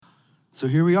So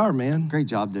here we are, man. Great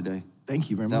job today. Thank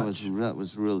you very much. That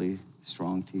was really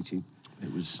strong teaching.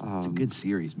 It's a good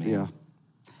series, man. Yeah.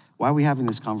 Why are we having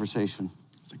this conversation?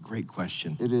 It's a great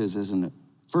question. It is, isn't it?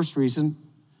 First reason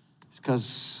is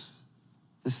because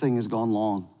this thing has gone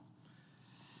long.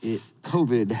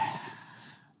 COVID.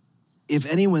 If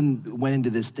anyone went into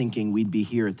this thinking we'd be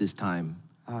here at this time,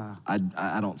 I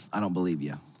don't believe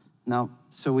you. Now,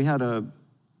 so we had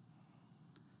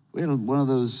one of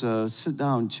those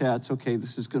sit-down chats. Okay,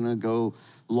 this is going to go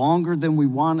longer than we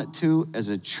want it to as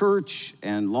a church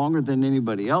and longer than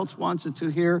anybody else wants it to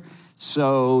here.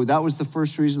 So that was the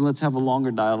first reason. Let's have a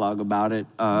longer dialogue about it.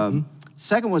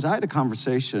 Second was I had a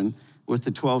conversation with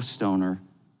the 12 Stoner,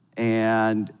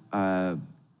 and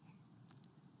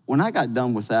when I got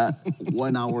done with that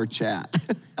 1 hour chat,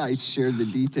 I shared the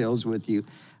details with you.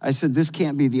 I said, this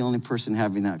can't be the only person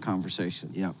having that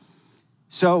conversation. Yeah.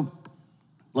 So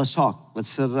let's talk. Let's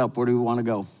set it up. Where do we want to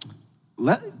go?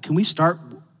 Can we start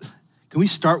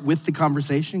with the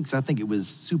conversation? Because I think it was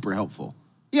super helpful.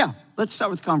 Yeah, let's start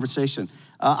with the conversation.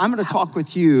 I'm going to talk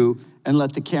with you and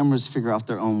let the cameras figure out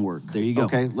their own work. There you go.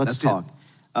 Okay, let's talk.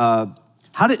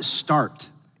 How did it start?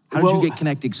 How did you get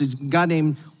connected? Because a guy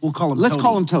named, we'll call him Tony. Let's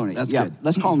call him Tony. That's yeah, good.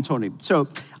 Let's call him Tony. So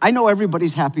I know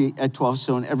everybody's happy at 12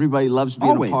 Stone. Everybody loves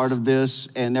being Always. a part of this,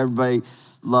 and everybody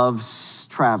loves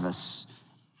Travis.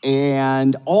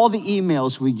 And all the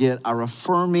emails we get are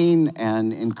affirming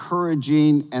and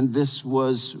encouraging, and this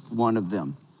was one of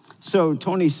them. So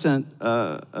Tony sent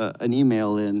an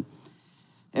email in,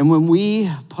 and when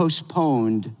we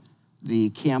postponed the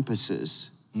campuses,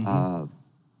 man,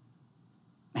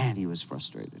 he was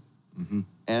frustrated.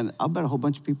 And I'll bet a whole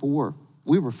bunch of people were.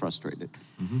 We were frustrated.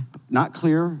 Not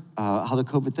clear how the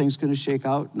COVID thing's gonna shake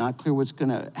out, not clear what's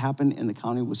gonna happen in the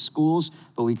county with schools,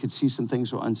 but we could see some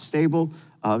things were unstable.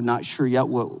 Not sure yet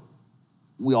what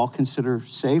we all consider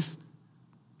safe.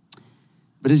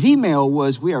 But his email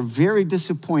was, we are very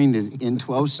disappointed in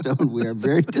 12 Stone. We are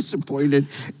very disappointed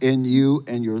in you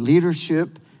and your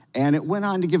leadership. And it went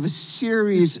on to give a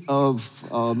series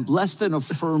of less than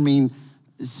affirming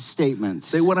statements.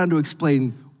 They went on to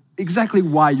explain exactly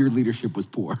why your leadership was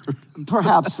poor.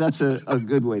 Perhaps that's a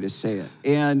good way to say it.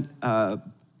 And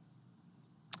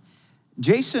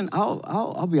Jason,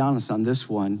 I'll be honest on this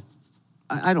one.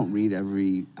 I don't read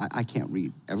I can't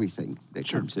read everything that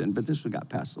comes in, but this one got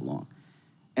passed along.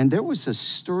 And there was a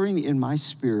stirring in my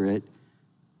spirit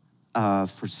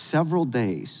for several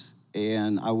days.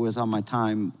 And I was on my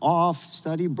time off,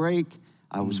 study break.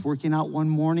 I was working out one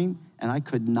morning, and I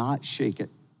could not shake it.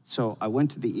 So I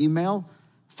went to the email,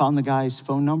 found the guy's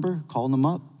phone number, called him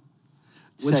up.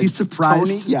 Was he surprised?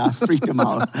 Tony? Yeah, freaked him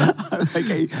out. I was like,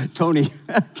 hey, Tony,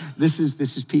 this is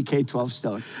PK 12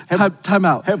 Stone. Time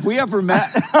out. Have we ever met?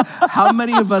 How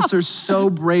many of us are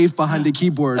so brave behind a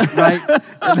keyboard, right?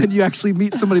 And then you actually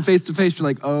meet somebody face to face, you're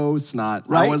like, oh, snot.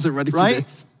 Right? I wasn't ready for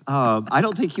this. I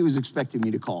don't think he was expecting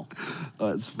me to call. Oh,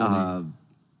 that's funny.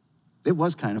 It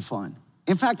was kind of fun.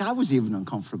 In fact, I was even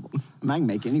uncomfortable. I can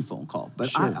make any phone call, but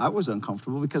Sure. I was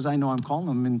uncomfortable because I know I'm calling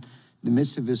him in the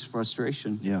midst of his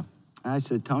frustration. Yeah. I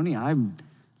said, Tony, I'm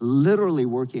literally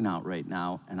working out right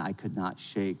now, and I could not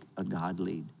shake a God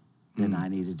lead. Then I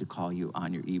needed to call you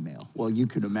on your email. Well, you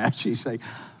could imagine. He's like,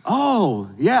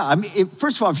 oh, yeah. I mean,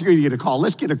 first of all, if you're going to get a call,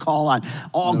 let's get a call on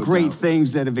all No great doubt.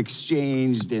 things that have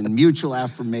exchanged and mutual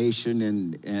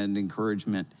affirmation and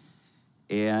encouragement.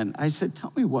 And I said,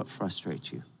 tell me what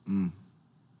frustrates you.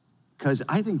 Because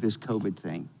I think this COVID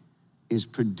thing is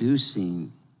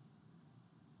producing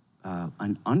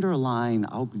an underlying,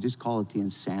 I'll just call it the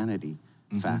insanity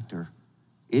factor.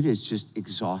 It is just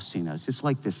exhausting us. It's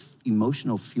like the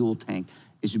emotional fuel tank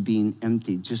is being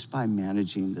emptied just by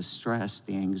managing the stress,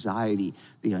 the anxiety,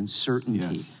 the uncertainty.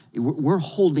 Yes. We're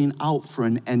holding out for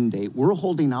an end date. We're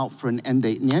holding out for an end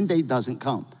date, and the end date doesn't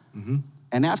come.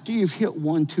 And after you've hit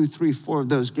 1, 2, 3, 4 of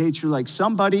those gates, you're like,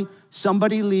 somebody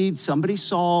lead, somebody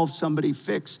solve, somebody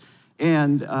fix.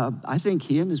 And I think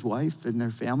he and his wife and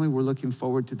their family were looking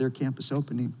forward to their campus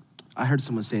opening. I heard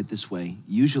someone say it this way.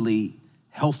 Usually,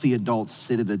 healthy adults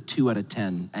sit at a 2 out of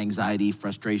 10 anxiety,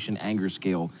 frustration, anger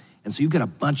scale. And so you've got a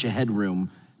bunch of headroom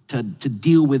to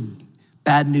deal with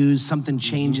bad news, something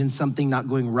changing, something not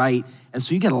going right. And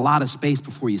so you get a lot of space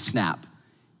before you snap.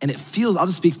 And it feels, I'll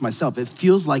just speak for myself, it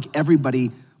feels like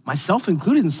everybody, myself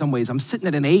included in some ways, I'm sitting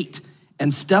at an 8,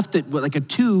 and stuff that like a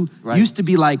 2 used to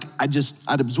be like,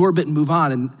 I'd absorb it and move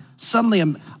on. And suddenly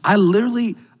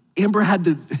Amber had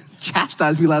to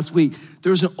chastise me last week.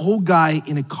 There was an old guy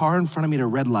in a car in front of me at a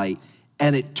red light,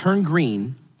 and it turned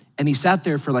green, and he sat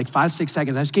there for like 5, 6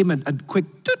 seconds. I just gave him a quick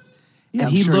toot, Yeah,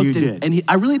 and he I'm sure looked you did.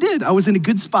 I really did. I was in a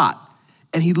good spot.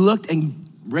 And he looked and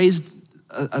raised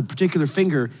a particular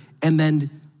finger, and then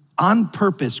on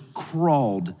purpose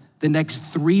crawled the next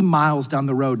 3 miles down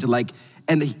the road to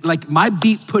and my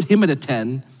beat put him at a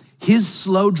 10, his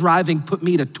slow driving put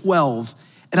me to 12,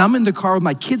 and I'm in the car with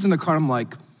my kids in the car, I'm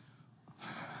like,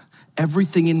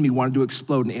 everything in me wanted to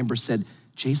explode, and Amber said,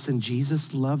 Jason,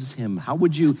 Jesus loves him. How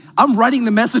would you? I'm writing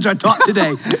the message I taught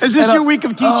today. Is this your week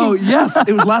of teaching? Oh, yes.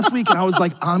 It was last week, and I was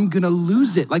like, I'm going to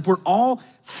lose it. Like, we're all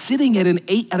sitting at an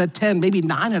 8 out of 10, maybe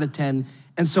 9 out of 10.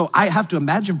 And so I have to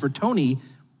imagine for Tony,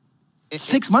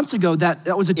 6 months ago,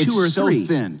 that was a 2 or a 3. It's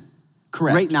so thin.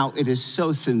 Correct. Right now, it is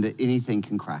so thin that anything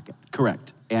can crack it.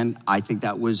 Correct. And I think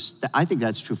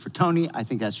that's true for Tony. I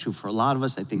think that's true for a lot of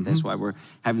us. I think that's why we're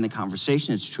having the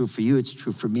conversation. It's true for you. It's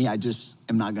true for me. I just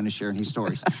am not going to share any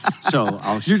stories. So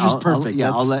You're just perfect.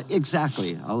 I'll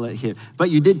let hit. But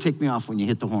you did tick me off when you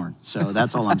hit the horn. So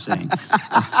that's all I'm saying.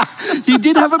 He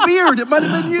did have a beard. It might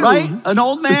have been you. Right? An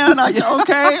old man.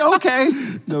 Okay.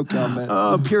 No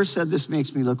comment. Pierce said this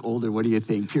makes me look older. What do you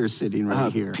think? Pierce sitting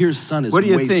right here. Pierce's son is What do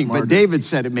you way think? smarter. But David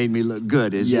said it made me look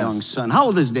good, his young son. How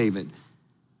old is David?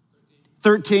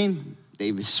 13.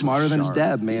 David's smarter than his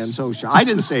dad, man. He's so sharp. I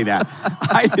didn't say that.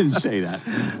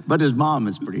 But his mom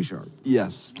is pretty sharp.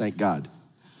 Yes, thank God.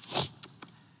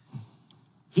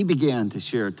 He began to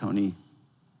share, Tony.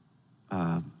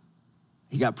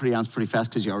 He got pretty honest pretty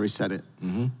fast because you already said it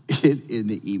in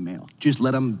the email. Just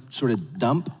let him sort of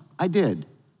dump? I did.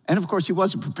 And of course, he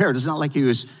wasn't prepared. It's not like he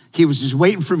was just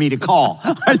waiting for me to call.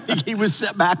 I think he was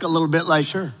set back a little bit like,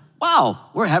 sure. Wow,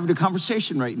 we're having a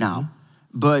conversation right now.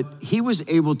 But he was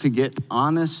able to get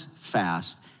honest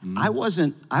fast. I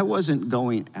wasn't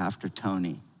going after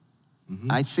Tony.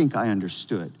 I think I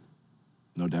understood.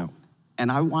 No doubt.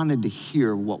 And I wanted to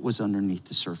hear what was underneath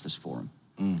the surface for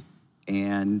him.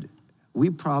 And we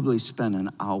probably spent an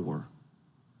hour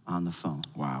on the phone.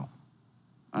 Wow.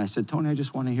 And I said, Tony, I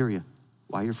just want to hear you.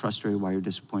 Why you're frustrated, why you're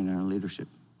disappointed in our leadership.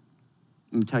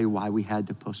 Let me tell you why we had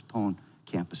to postpone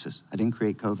campuses. I didn't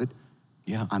create COVID.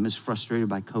 Yeah. I'm as frustrated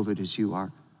by COVID as you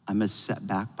are. I'm as set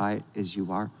back by it as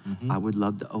you are. I would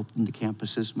love to open the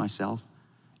campuses myself.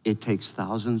 It takes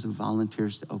thousands of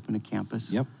volunteers to open a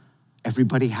campus. Yep.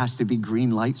 Everybody has to be green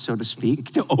light, so to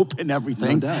speak, to open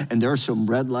everything. No doubt. And there are some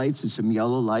red lights and some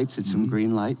yellow lights and some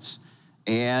green lights.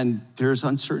 And there's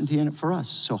uncertainty in it for us.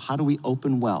 So how do we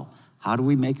open well? How do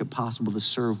we make it possible to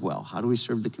serve well? How do we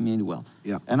serve the community well?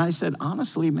 Yeah. And I said,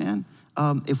 honestly, man,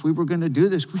 if we were going to do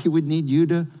this, we would need you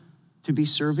to be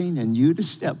serving and you to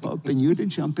step up and you to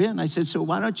jump in. I said, so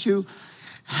why don't you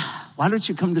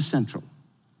come to Central?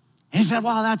 He said,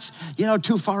 well, that's,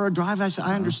 too far a drive. I said,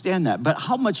 I understand that, but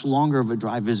how much longer of a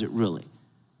drive is it really?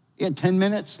 Yeah, 10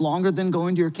 minutes longer than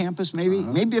going to your campus, maybe?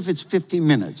 Maybe if it's 15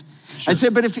 minutes. Sure. I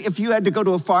said, but if you had to go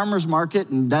to a farmer's market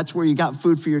and that's where you got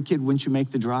food for your kid, wouldn't you make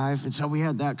the drive? And so we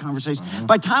had that conversation.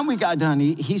 By the time we got done,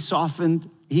 he softened.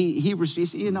 He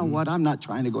said, you know what? I'm not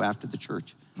trying to go after the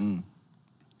church.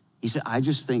 He said, I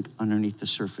just think underneath the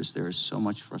surface there is so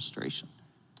much frustration.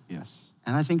 Yes.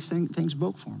 And I think things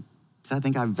broke for him. So I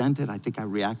think I vented. I think I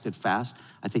reacted fast.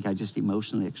 I think I just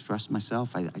emotionally expressed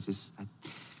myself.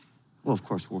 Well, of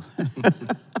course, we're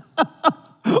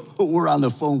on the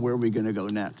phone. Where are we going to go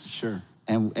next? Sure.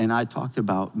 And I talked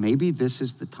about maybe this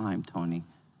is the time, Tony,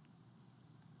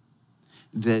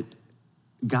 that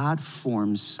God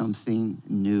forms something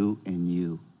new in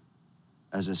you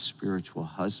as a spiritual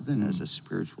husband, as a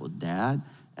spiritual dad,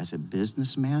 as a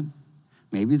businessman.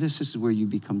 Maybe this is where you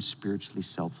become spiritually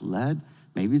self-led.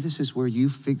 Maybe this is where you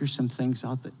figure some things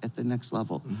out at the next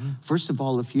level. First of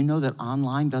all, if you know that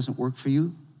online doesn't work for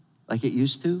you like it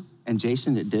used to, and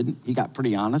Jason, it didn't. He got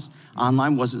pretty honest.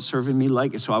 Online wasn't serving me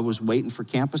like it, so I was waiting for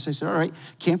campus. I said, all right,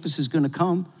 campus is going to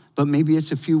come, but maybe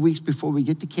it's a few weeks before we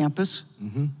get to campus.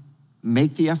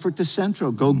 Make the effort to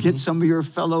Central. Go get some of your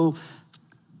fellow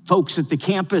folks at the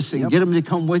campus and get them to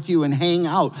come with you and hang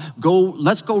out.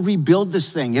 Let's go rebuild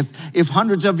this thing. If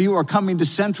hundreds of you are coming to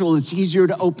Central, it's easier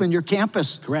to open your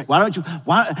campus. Correct. Why don't you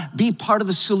be part of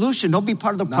the solution? Don't be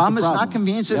part of the problem. It's not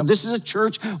convenience. This is a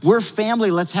church. We're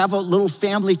family. Let's have a little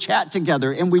family chat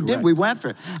together. And we did. We went for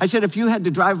it. I said, if you had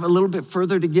to drive a little bit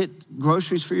further to get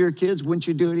groceries for your kids, wouldn't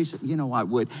you do it? He said, I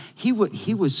would. He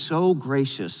was so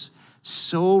gracious,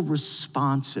 so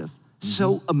responsive,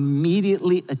 so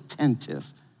immediately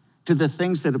attentive to the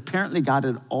things that apparently God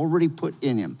had already put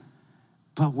in him.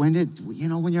 But when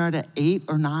you're at an 8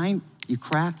 or 9, you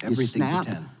crack, you snap. Everything's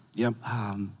a 10. Yep.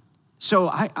 So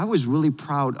I was really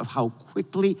proud of how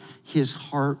quickly his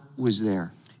heart was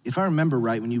there. If I remember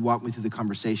right, when you walked me through the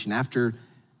conversation, after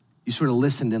you sort of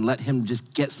listened and let him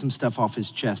just get some stuff off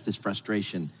his chest, his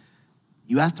frustration,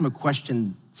 you asked him a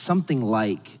question, something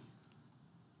like,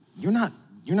 you're not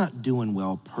you're not doing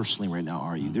well personally right now,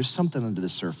 are you? There's something under the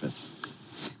surface.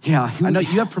 Yeah. I know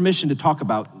you have permission to talk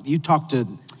about, you talk to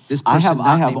this person.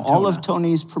 I have named all Tona. of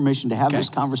Tony's permission to have this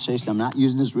conversation. I'm not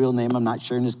using his real name. I'm not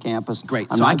sharing his campus. Great,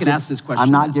 I'm so not I can ask this question.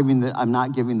 I'm not giving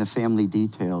the family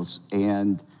details.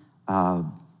 And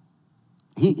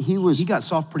he got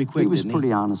soft pretty quick, He was didn't he?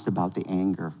 pretty honest about the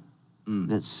anger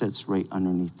that sits right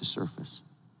underneath the surface.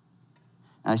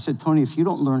 And I said, Tony, if you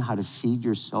don't learn how to feed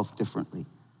yourself differently,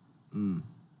 you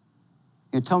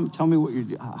know, tell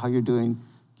me how you're doing,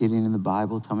 getting in the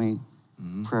Bible. Tell me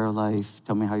prayer life.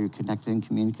 Tell me how you're connected in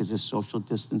community, because this social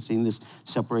distancing, this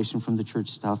separation from the church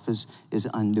stuff is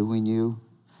undoing you.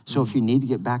 So if you need to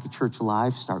get back at church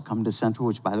alive, start coming to Central,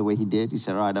 which, by the way, he did. He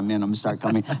said, all right, I'm in. I'm going to start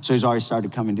coming. So he's already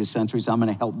started coming to Central. He said, I'm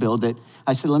going to help build it.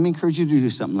 I said, let me encourage you to do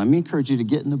something. Let me encourage you to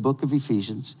get in the book of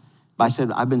Ephesians. I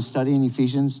said, I've been studying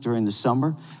Ephesians during the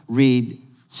summer. Read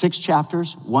 6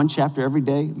 chapters, 1 chapter every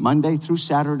day, Monday through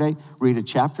Saturday. Read a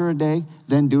chapter a day,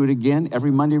 then do it again. Every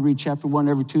Monday, read chapter 1.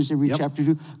 Every Tuesday, read chapter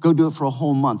 2. Go do it for a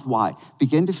whole month. Why?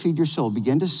 Begin to feed your soul.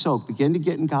 Begin to soak. Begin to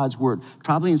get in God's word.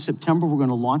 Probably in September, we're going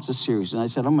to launch a series. And I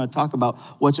said, I'm going to talk about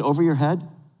what's over your head.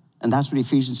 And that's what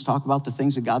Ephesians talk about, the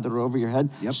things of God that are over your head,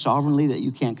 sovereignly, that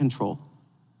you can't control.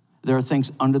 There are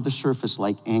things under the surface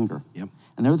like anger.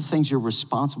 And there are the things you're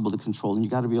responsible to control, and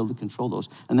you got to be able to control those.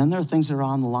 And then there are things that are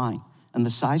on the line. And the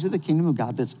size of the kingdom of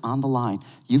God that's on the line,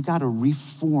 you've got to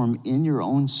reform in your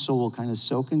own soul, kind of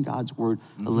soak in God's word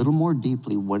a little more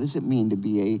deeply. What does it mean to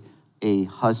be a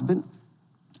husband,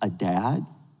 a dad,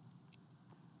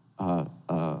 a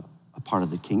part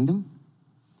of the kingdom,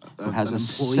 who has a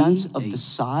sense of the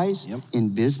size in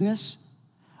business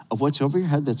of what's over your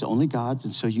head that's only God's,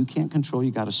 and so you can't control.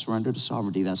 You got to surrender to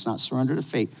sovereignty. That's not surrender to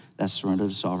fate. That's surrender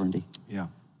to sovereignty.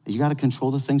 You got to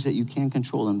control the things that you can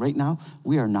control. And right now,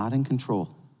 we are not in control.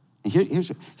 And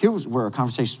here's where our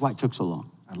conversation is why it took so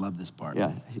long. I love this part.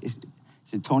 He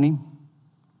said, Tony,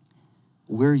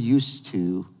 we're used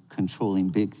to controlling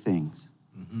big things.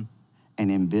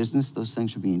 And in business, those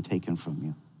things are being taken from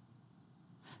you.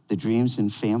 The dreams in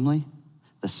family,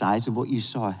 the size of what you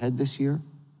saw ahead this year,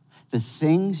 the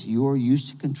things you're used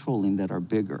to controlling that are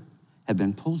bigger have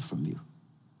been pulled from you.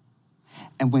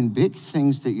 And when big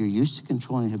things that you're used to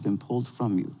controlling have been pulled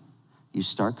from you, you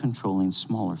start controlling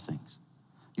smaller things.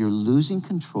 You're losing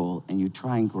control, and you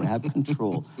try and grab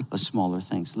control of smaller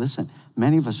things. Listen,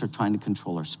 many of us are trying to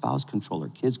control our spouse, control our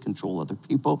kids, control other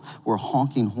people. We're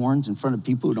honking horns in front of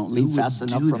people who don't leave fast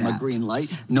enough from a green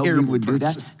light. Nobody would do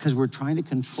that, because we're trying to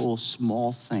control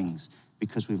small things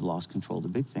because we've lost control of the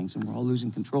big things, and we're all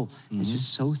losing control. It's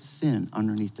just so thin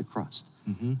underneath the crust.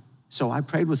 So I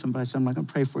prayed with him, but I said, I'm not going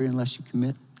to pray for you unless you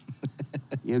commit.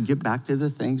 Get back to the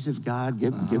things of God.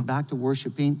 Get back to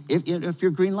worshiping. If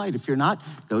you're green light, if you're not,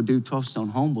 go do 12 Stone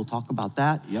Home. We'll talk about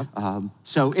that.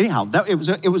 So anyhow, it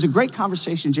was a great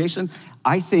conversation, Jason.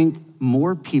 I think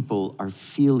more people are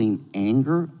feeling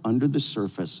anger under the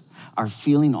surface, are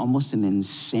feeling almost an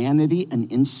insanity, an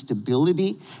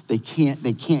instability. They can't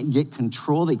get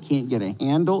control. They can't get a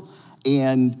handle.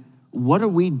 And what are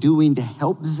we doing to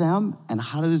help them? And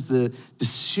how does the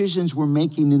decisions we're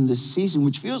making in this season,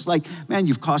 which feels like, man,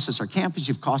 you've cost us our campus,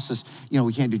 you've cost us,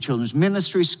 we can't do children's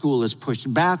ministry, school is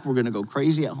pushed back, we're gonna go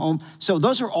crazy at home. So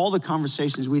those are all the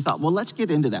conversations we thought, well, let's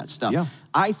get into that stuff.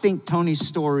 I think Tony's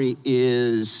story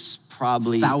is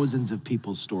probably thousands of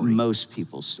people's story. Most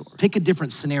people's story. Pick a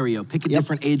different scenario, pick a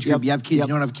different age group. You have kids, you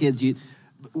don't have kids.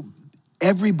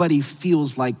 Everybody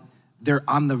feels like they're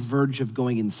on the verge of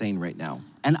going insane right now.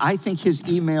 And I think his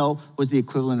email was the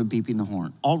equivalent of beeping the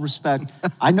horn. All respect,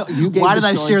 I know you gave Why did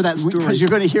I share that story? Because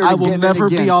you're going to hear it I again will never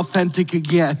and again. be authentic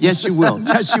again. Yes, you will.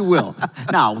 Yes, you will.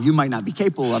 Now, you might not be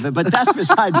capable of it, but that's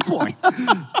beside the point.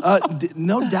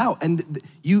 No doubt. And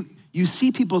you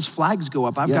see people's flags go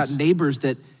up. I've got neighbors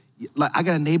I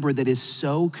got a neighbor that is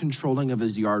so controlling of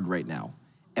his yard right now.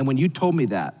 And when you told me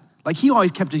that, he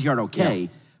always kept his yard okay,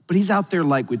 but he's out there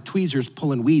with tweezers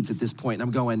pulling weeds at this point. And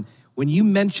I'm going, when you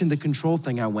mentioned the control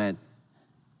thing, I went,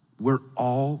 we're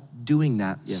all doing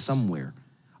that somewhere.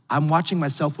 I'm watching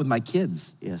myself with my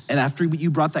kids. And after you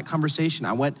brought that conversation,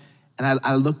 I went and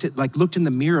I looked in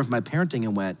the mirror of my parenting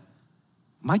and went,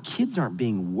 my kids aren't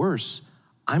being worse.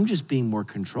 I'm just being more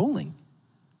controlling.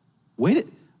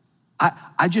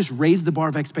 I just raised the bar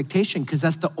of expectation because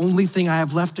that's the only thing I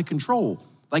have left to control.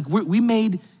 We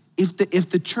made, if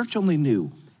the church only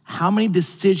knew how many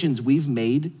decisions we've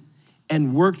made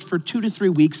and worked for 2 to 3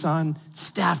 weeks on,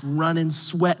 staff running,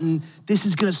 sweating, this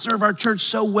is gonna serve our church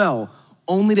so well,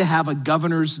 only to have a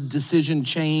governor's decision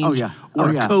change or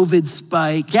a COVID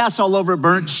spike. Gas all over,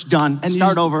 burnt, done, and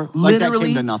start over, like that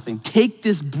came to nothing. Take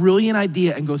this brilliant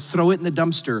idea and go throw it in the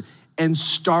dumpster and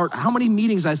start, how many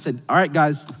meetings I said, all right,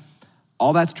 guys,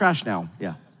 all that's trash now.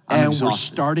 Yeah. And exhausted. we're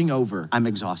starting over. I'm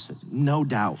exhausted. No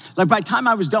doubt. Like by the time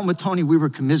I was done with Tony, we were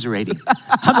commiserating.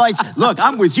 I'm like, look,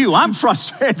 I'm with you. I'm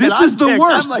frustrated. This I'm is the ticked.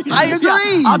 worst. I'm like, I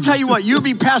agree. Yeah, I'll tell you what, you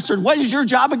be pastored. What is your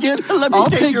job again? Let me I'll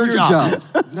take your job.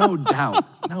 No doubt.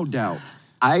 No doubt.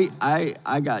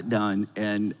 I got done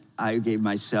and I gave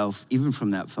myself, even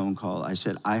from that phone call, I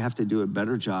said, I have to do a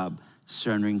better job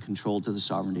surrendering control to the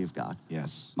sovereignty of God.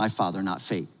 Yes. My Father, not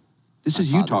fate. This My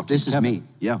is you Father. talking. This is Kevin. me.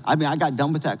 Yeah. I mean, I got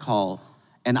done with that call.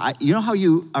 And you know how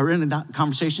you are in a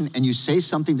conversation and you say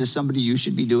something to somebody you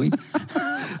should be doing?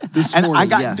 This and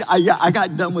morning, I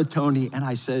got done with Tony and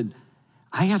I said,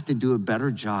 I have to do a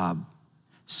better job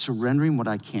surrendering what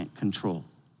I can't control,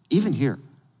 even here,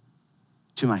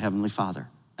 to my Heavenly Father.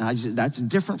 And that's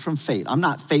different from fate. I'm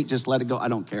not fate, just let it go, I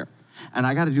don't care. And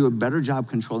I got to do a better job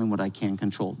controlling what I can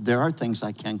control. There are things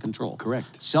I can control.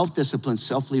 Correct. Self-discipline,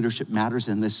 self-leadership matters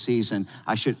in this season.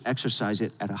 I should exercise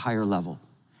it at a higher level.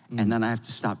 And then I have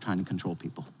to stop trying to control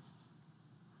people.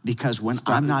 Because when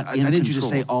I'm not in control. I need you to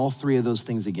say all three of those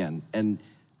things again. And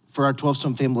for our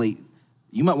 12-Stone family,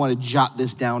 you might want to jot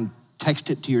this down, text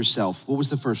it to yourself. What was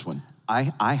the first one?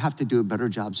 I have to do a better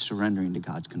job surrendering to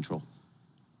God's control.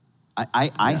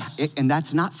 Yes. And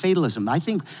that's not fatalism. I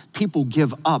think people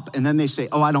give up and then they say,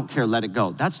 oh, I don't care, let it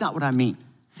go. That's not what I mean.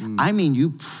 I mean,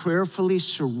 you prayerfully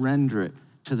surrender it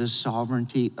to the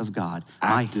sovereignty of God.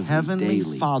 Actively, my Heavenly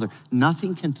daily. Father,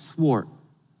 nothing can thwart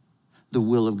the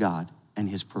will of God and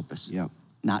his purpose. Yep.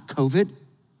 Not COVID.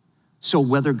 So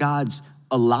whether God's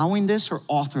allowing this or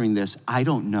authoring this, I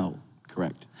don't know.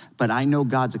 Correct. But I know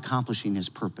God's accomplishing his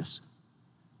purpose.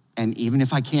 And even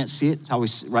if I can't see it, it's how we,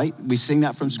 right? We sing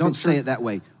that from Scripture. Don't say it that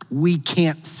way. We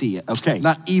can't see it. Okay.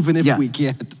 Not even if we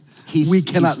can't. We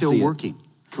cannot he's still see working.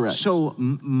 It. Correct. So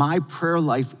my prayer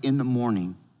life in the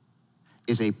morning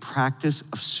is a practice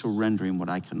of surrendering what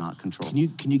I cannot control.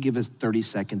 Can you give us 30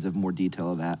 seconds of more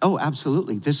detail of that? Oh,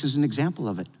 absolutely. This is an example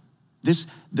of it.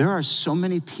 There are so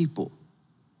many people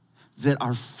that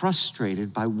are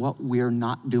frustrated by what we're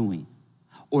not doing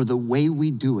or the way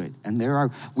we do it.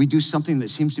 And we do something that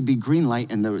seems to be green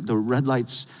light and the red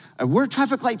lights, we're a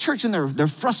traffic light church and they're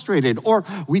frustrated. Or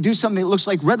we do something that looks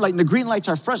like red light and the green lights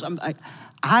are frustrated.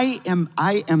 I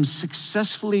am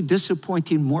successfully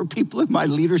disappointing more people in my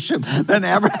leadership than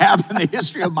I ever have in the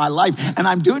history of my life. And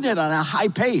I'm doing it on a high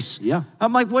pace. Yeah.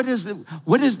 I'm like, what is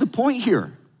the point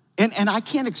here? And I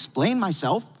can't explain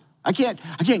myself. I can't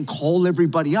call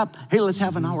everybody up. Hey, let's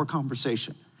have an hour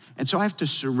conversation. And so I have to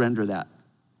surrender that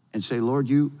and say, Lord,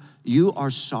 you are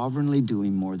sovereignly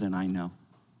doing more than I know.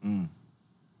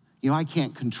 You know, I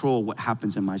can't control what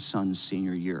happens in my son's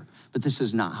senior year, but this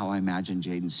is not how I imagine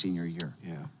Jaden's senior year.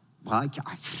 Yeah. Well,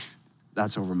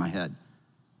 that's over my head.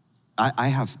 I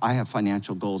have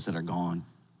financial goals that are gone.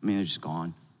 I mean, they're just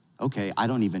gone. Okay, I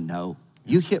don't even know.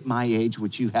 You hit my age,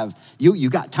 which you have, you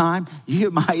got time. You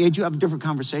hit my age, you have a different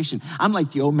conversation. I'm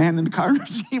like the old man in the car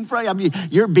seat. I mean,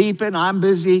 you're beeping, I'm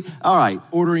busy. All right.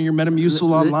 Ordering your Metamucil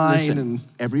online. Listen,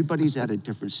 everybody's at a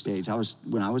different stage.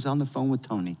 When I was on the phone with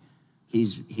Tony,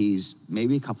 he's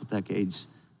maybe a couple decades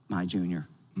my junior.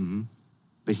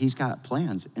 But he's got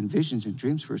plans and visions and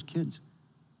dreams for his kids.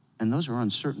 And those are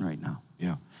uncertain right now.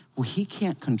 Yeah. Well, he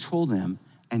can't control them,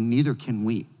 and neither can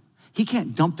we. He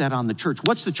can't dump that on the church.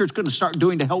 What's the church going to start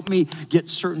doing to help me get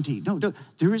certainty? No,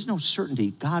 there is no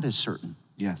certainty. God is certain.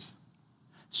 Yes.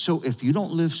 So if you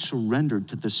don't live surrendered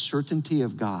to the certainty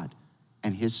of God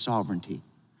and his sovereignty,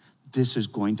 this is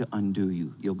going to undo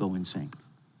you. You'll go insane.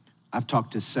 I've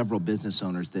talked to several business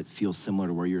owners that feel similar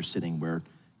to where you're sitting, where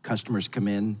customers come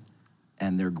in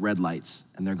and they're red lights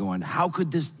and they're going, how could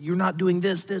this, you're not doing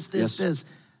this. Yes.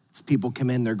 It's people come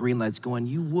in, they're green lights going,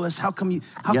 you wuss, how come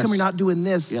you're not doing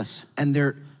this? Yes. And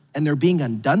they're being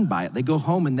undone by it. They go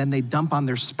home and then they dump on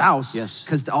their spouse. Yes.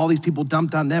 Because all these people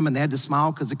dumped on them and they had to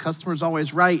smile because the customer's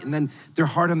always right. And then they're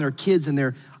hard on their kids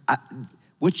and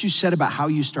what you said about how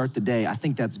you start the day, I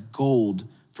think that's gold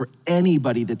for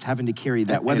anybody that's having to carry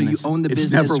that, whether you own the business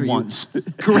it's never or once.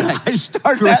 Correct. I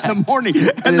start that in the morning,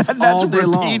 and it's then all that's day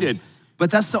repeated. long.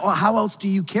 But how else do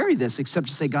you carry this except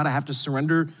to say, God, I have to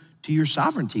surrender to your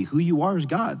sovereignty. Who you are is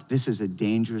God. This is a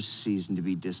dangerous season to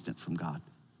be distant from God.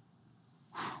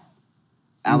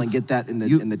 Alan, get that in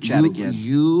the chat again.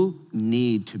 You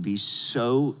need to be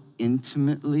so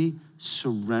intimately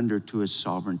surrendered to his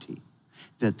sovereignty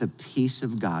that the peace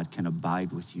of God can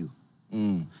abide with you.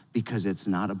 Because it's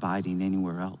not abiding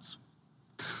anywhere else.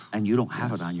 And you don't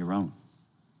have it on your own.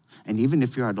 And even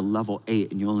if you're at a level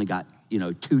 8 and you only got,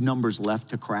 2 numbers left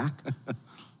to crack,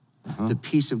 the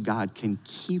peace of God can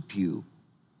keep you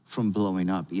from blowing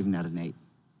up even at an 8.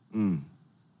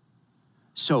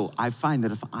 So I find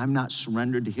that if I'm not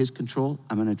surrendered to his control,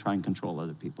 I'm gonna try and control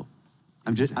other people.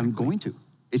 I'm going to.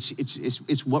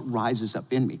 It's what rises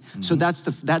up in me. So that's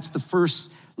the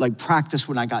first like practice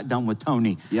when I got done with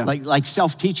Tony. Yeah. Like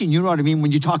self-teaching, you know what I mean?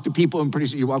 When you talk to people and pretty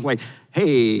soon you walk away,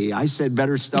 hey, I said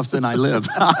better stuff than I live.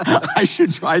 I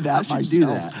should try that myself. do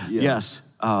that. Yeah. Yes.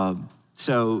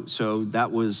 So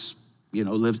that was,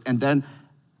 lived. And then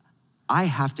I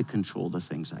have to control the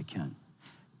things I can.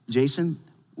 Jason,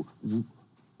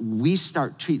 we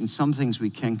start treating some things we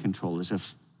can control as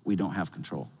if we don't have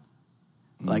control.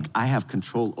 Like I have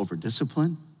control over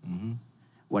discipline,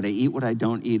 what I eat, what I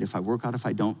don't eat, if I work out, if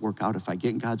I don't work out, if I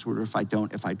get in God's word or if I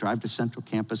don't, if I drive to Central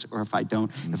Campus or if I don't,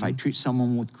 if I treat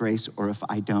someone with grace or if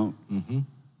I don't.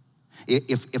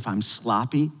 If I'm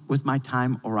sloppy with my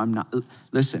time or I'm not.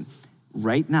 Listen,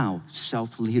 right now,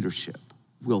 self-leadership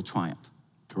will triumph.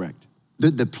 Correct.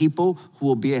 The people who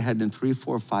will be ahead in 3,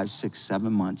 4, 5, 6,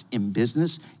 7 months in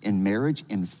business, in marriage,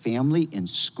 in family, in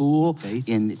school,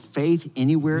 in faith,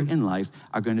 anywhere in life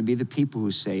are going to be the people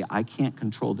who say, I can't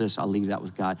control this, I'll leave that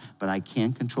with God, but I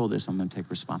can control this, I'm going to take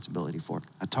responsibility for it.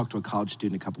 I talked to a college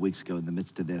student a couple weeks ago in the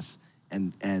midst of this,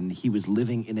 and he was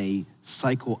living in a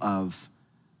cycle of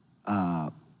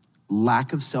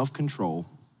lack of self-control,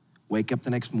 wake up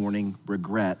the next morning,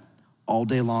 regret, all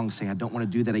day long saying, I don't want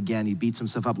to do that again. He beats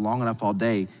himself up long enough all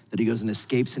day that he goes and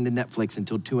escapes into Netflix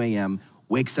until 2 a.m.,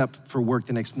 wakes up for work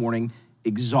the next morning,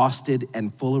 exhausted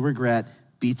and full of regret,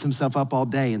 beats himself up all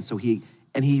day. And so he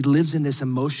lives in this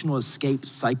emotional escape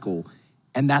cycle.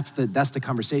 And that's the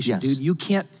conversation, Yes. dude. You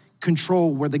can't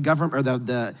control where the government or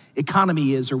the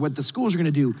economy is or what the schools are going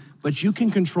to do, but you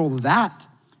can control that.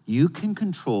 You can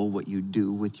control what you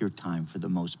do with your time for the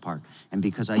most part. And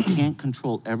because I can't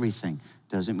control everything,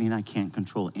 doesn't mean I can't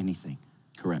control anything.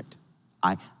 Correct.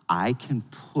 I can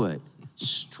put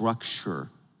structure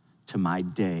to my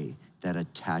day that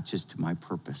attaches to my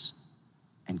purpose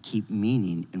and keep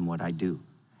meaning in what I do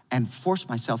and force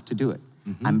myself to do it.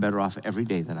 I'm better off every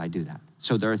day that I do that.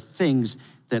 So there are things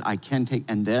that I can take,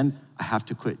 and then I have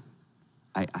to quit.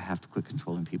 I have to quit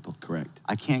controlling people. Correct.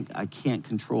 I can't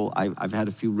control. I've had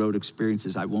a few road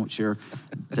experiences I won't share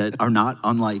that are not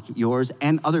unlike yours,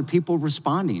 and other people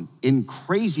responding in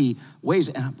crazy ways.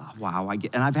 And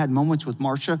and I've had moments with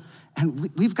Marcia,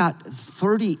 and we've got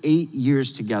 38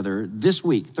 years together this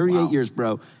week. 38 years,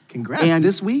 bro. Congrats. And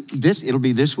this week? It'll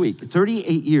be this week.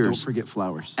 38 years. Don't forget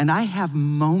flowers. And I have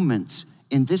moments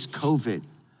in this COVID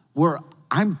where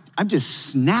I'm just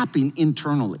snapping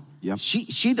internally. Yep.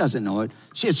 She doesn't know it.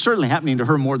 It's certainly happening to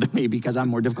her more than me because I'm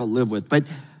more difficult to live with.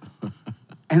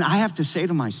 And I have to say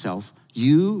to myself,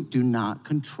 you do not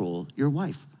control your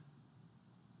wife.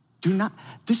 Do not.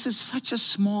 This is such a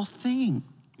small thing.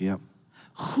 Yep.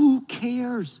 Who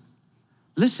cares?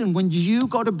 Listen, when you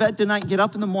go to bed tonight and get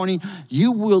up in the morning,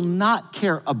 you will not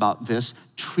care about this.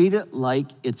 Treat it like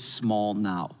it's small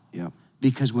now. Yep.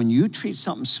 Because when you treat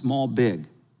something small big,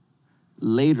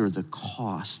 later the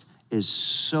cost is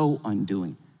so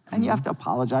undoing. And you have to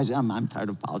apologize. I'm tired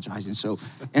of apologizing. So,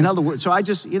 in other words, I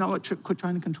just, quit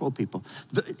trying to control people.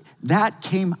 That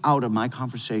came out of my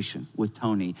conversation with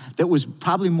Tony that was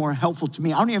probably more helpful to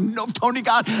me. I don't even know if Tony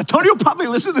will probably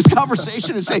listen to this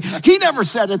conversation and say, he never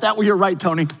said it. You're right,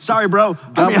 Tony. Sorry, bro.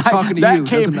 God was talking to you.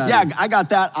 Doesn't matter. Yeah, I got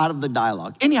that out of the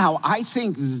dialogue. Anyhow, I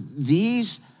think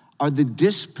these are the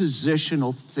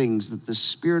dispositional things that the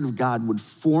Spirit of God would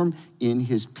form in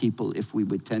his people if we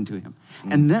would tend to him.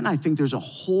 And then I think there's a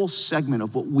whole segment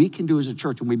of what we can do as a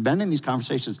church, and we've been in these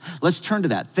conversations. Let's turn to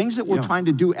that. Things that we're trying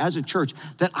to do as a church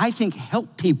that I think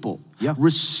help people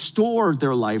restore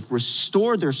their life,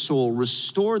 restore their soul,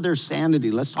 restore their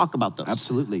sanity. Let's talk about those.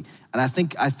 Absolutely. And I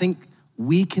think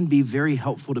we can be very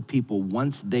helpful to people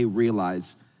once they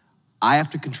realize I have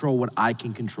to control what I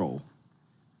can control.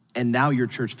 And now your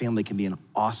church family can be an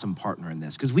awesome partner in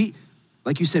this. Because we,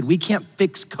 like you said, we can't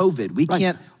fix COVID. We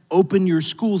can't open your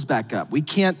schools back up. We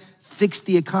can't fix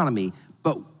the economy.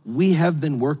 But we have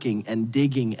been working and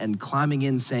digging and climbing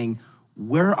in saying,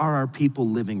 where are our people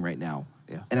living right now?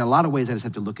 Yeah. And in a lot of ways, I just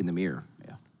have to look in the mirror.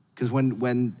 Because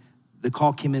when the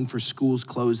call came in for schools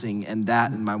closing and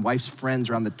my wife's friends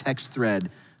are on the text thread,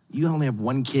 you only have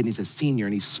one kid and he's a senior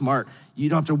and he's smart. You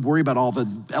don't have to worry about all the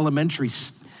elementary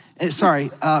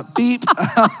beep.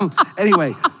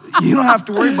 Anyway, you don't have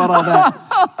to worry about all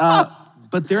that.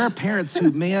 But there are parents who,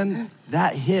 man,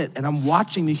 that hit, and I'm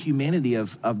watching the humanity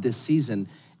of this season.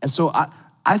 And so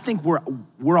I think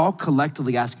we're all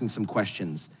collectively asking some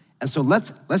questions. And so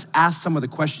let's ask some of the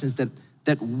questions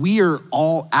that we're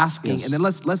all asking, and then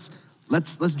let's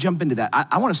jump into that.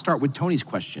 I want to start with Tony's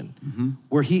question,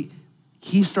 where he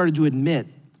started to admit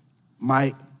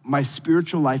my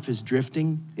spiritual life is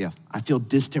drifting. Yeah. I feel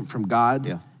distant from God.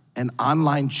 Yeah. And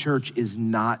online church is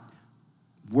not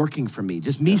working for me.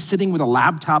 Just me sitting with a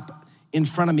laptop in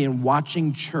front of me and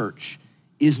watching church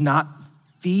is not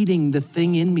feeding the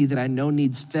thing in me that I know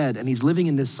needs fed. And he's living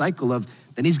in this cycle of,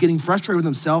 then he's getting frustrated with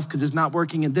himself because it's not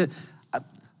working. And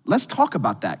let's talk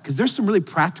about that, because there's some really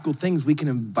practical things we can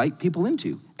invite people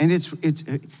into. And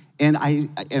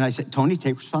I said, Tony,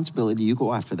 take responsibility. You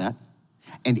go after that.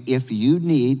 And if you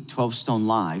need 12 Stone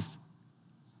Live,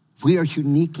 we are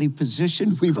uniquely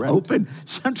positioned. We've opened.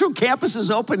 Central Campus is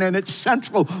open, and it's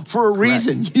central for a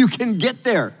reason. You can get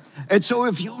there. And so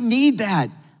if you need that,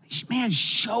 man,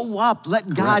 show up.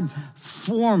 Let God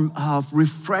form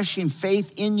refreshing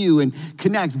faith in you and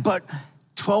connect. But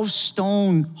 12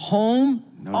 Stone home,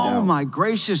 No doubt. my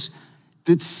gracious,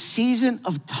 the season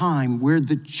of time where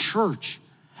the church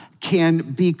can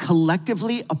be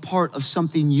collectively a part of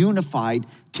something unified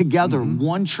together,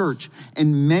 one church,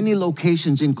 and many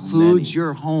locations includes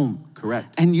your home. Correct.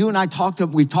 And you and I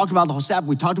we've talked about the whole staff,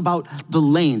 we talked about the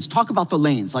lanes. Talk about the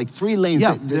lanes, like 3 lanes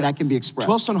that can be expressed.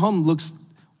 12 Stone Home looks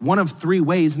one of 3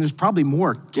 ways, and there's probably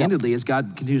more, candidly, as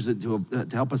God continues to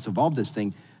help us evolve this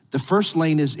thing. The first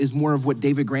lane is more of what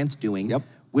David Grant's doing,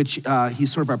 which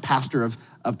he's sort of our pastor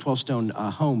of 12 Stone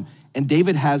Home. And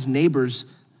David has neighbors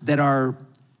that are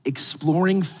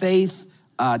exploring faith,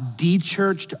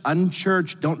 de-churched,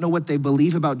 unchurched, don't know what they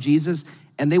believe about Jesus,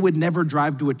 and they would never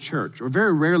drive to a church, or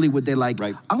very rarely would they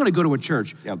I'm gonna go to a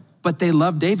church. But they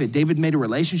love David. David made a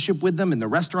relationship with them in the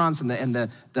restaurants and the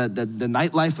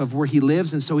nightlife of where he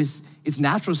lives, and so it's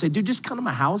natural to say, dude, just come to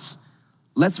my house,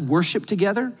 let's worship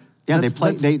together. Yeah,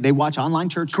 they watch online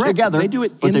church Correct. together, they do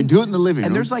it but they do it in the living room.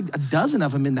 And there's like a dozen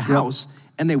of them in the house,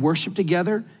 and they worship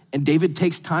together, and David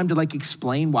takes time to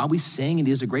explain why we sing, and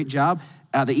he does a great job.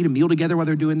 They eat a meal together while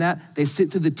they're doing that. They sit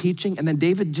through the teaching, and then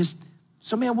David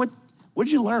man, what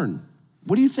did you learn?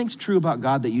 What do you think's true about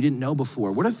God that you didn't know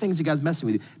before? What are the things that God's messing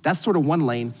with you? That's sort of one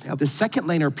lane. The second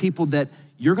lane are people that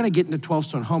you're gonna get into 12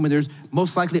 Stone Home, and there's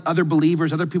most likely other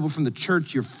believers, other people from the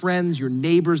church, your friends, your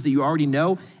neighbors that you already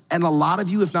know, and a lot of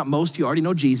you, if not most of you, already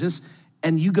know Jesus,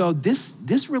 and you go,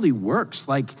 this really works.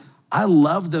 I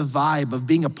love the vibe of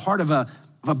being a part of a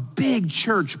big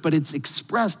church, but it's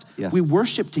expressed. We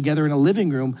worship together in a living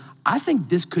room. I think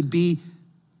this could be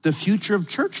the future of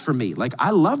church for me. I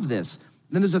love this.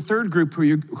 Then there's a third group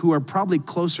who are probably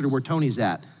closer to where Tony's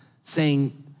at,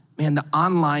 saying, man, the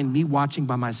online, me watching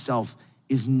by myself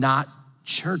is not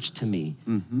church to me.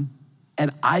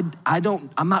 And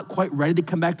I'm not quite ready to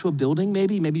come back to a building,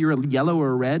 maybe you're a yellow or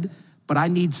a red, but I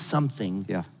need something.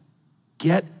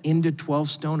 Get into 12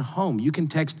 Stone Home. You can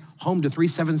text home to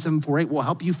 37748. We'll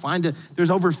help you find there's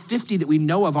over 50 that we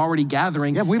know of already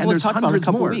gathering. Yeah, we'll talk about a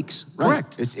couple weeks.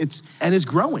 Correct. And it's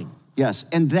growing. Yes,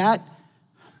 and that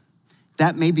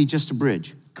may be just a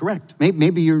bridge. Correct.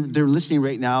 Maybe they're listening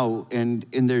right now and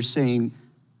they're saying,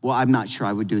 well, I'm not sure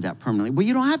I would do that permanently. Well,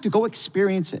 you don't have to go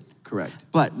experience it. Correct.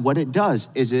 But what it does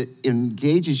is it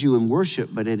engages you in worship,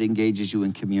 but it engages you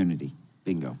in community.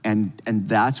 Bingo. And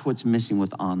that's what's missing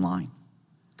with online.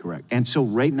 Correct. And so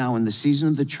right now in the season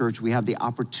of the church, we have the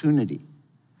opportunity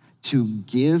to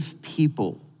give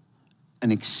people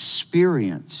an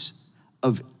experience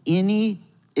of any,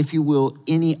 if you will,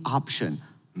 any option.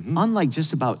 Unlike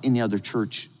just about any other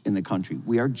church in the country,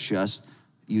 we are just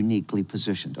uniquely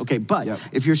positioned. Okay, but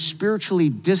if you're spiritually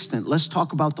distant, let's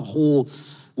talk about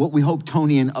what we hope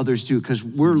Tony and others do, because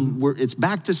it's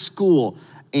back to school.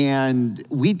 And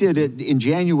we did it in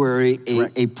January,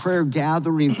 a prayer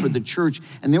gathering for the church.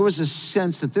 And there was a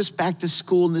sense that this back to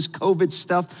school and this COVID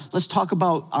stuff, let's talk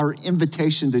about our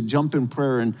invitation to jump in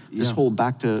prayer in this whole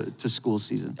back to school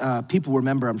season. People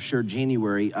remember, I'm sure,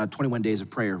 January, 21 Days of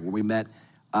Prayer, where we met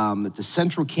at the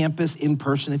Central Campus in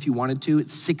person if you wanted to.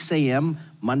 It's 6 a.m.,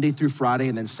 Monday through Friday,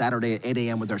 and then Saturday at 8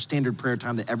 a.m. with our standard prayer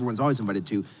time that everyone's always invited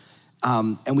to.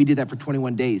 And we did that for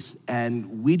 21 days.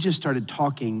 And we just started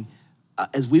talking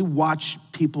as we watch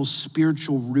people's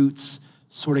spiritual roots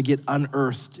sort of get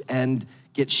unearthed and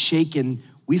get shaken.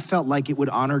 We felt like it would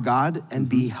honor God and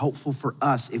be helpful for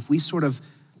us if we sort of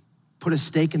put a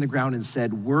stake in the ground and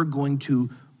said, we're going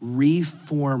to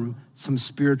reform some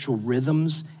spiritual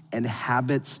rhythms and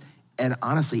habits and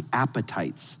honestly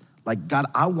appetites. God,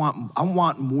 I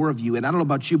want more of you. And I don't know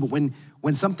about you, but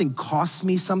when something costs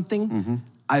me something,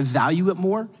 I value it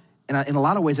more. And in a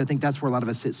lot of ways, I think that's where a lot of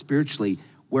us sit spiritually,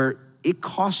 where it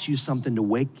costs you something to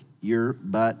wake your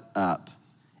butt up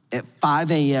at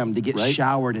 5 a.m. to get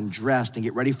showered and dressed and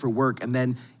get ready for work, and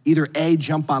then either A,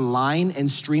 jump online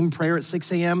and stream prayer at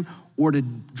 6 a.m., or to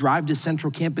drive to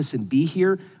Central Campus and be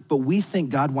here. But we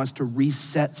think God wants to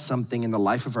reset something in the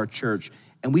life of our church.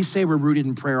 And we say we're rooted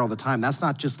in prayer all the time. That's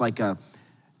not just like we're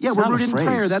rooted in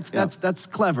prayer. That's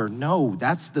clever. No,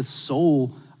 that's the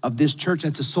soul of this church.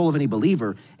 That's the soul of any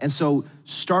believer. And so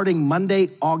starting Monday,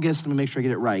 August, let me make sure I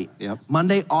get it right. Yep.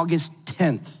 Monday, August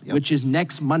 10th, which is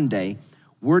next Monday,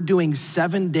 we're doing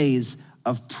 7 days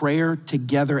of prayer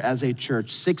together as a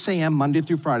church, 6 a.m. Monday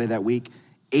through Friday that week,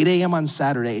 8 a.m. on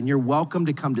Saturday, and you're welcome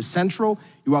to come to Central.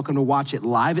 You're welcome to watch it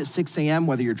live at 6 a.m.,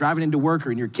 whether you're driving into work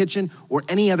or in your kitchen or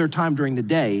any other time during the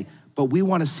day. But we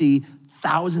want to see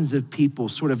thousands of people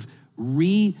sort of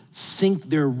re-sink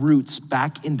their roots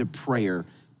back into prayer,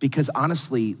 because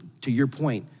honestly, to your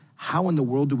point, how in the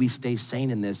world do we stay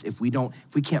sane in this if we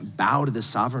can't bow to the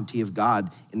sovereignty of God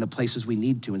in the places we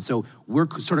need to? And so we're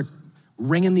sort of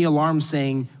ringing the alarm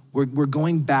saying, we're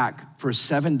going back for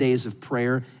 7 days of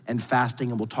prayer and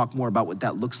fasting, and we'll talk more about what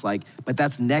that looks like. But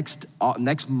that's next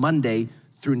Monday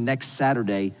through next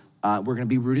Saturday. We're gonna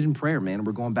be rooted in prayer, man, and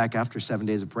we're going back after 7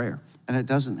 days of prayer. And it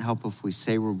doesn't help if we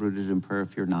say we're rooted in prayer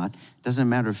if you're not. It doesn't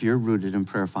matter if you're rooted in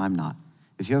prayer if I'm not.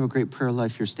 If you have a great prayer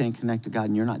life, you're staying connected to God,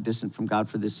 and you're not distant from God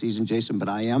for this season, Jason, but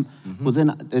I am, well,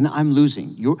 then I'm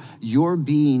losing. Your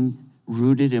being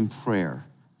rooted in prayer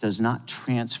does not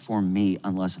transform me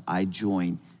unless I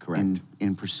join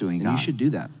in pursuing God. And you should do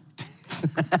that.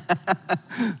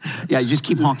 Yeah, you just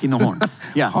keep honking the horn.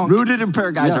 Yeah, rooted in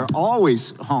prayer guys are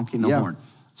always honking the horn.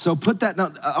 So put that,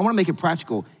 now, I wanna make it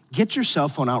practical. Get your cell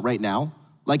phone out right now.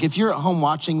 Like if you're at home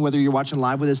watching, whether you're watching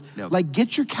live with us, like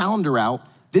get your calendar out.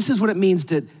 This is what it means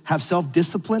to have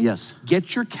self-discipline. Yes.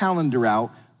 Get your calendar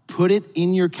out, put it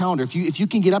in your calendar. If you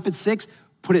can get up at 6,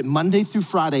 put it Monday through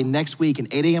Friday next week and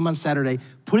 8 a.m. on Saturday.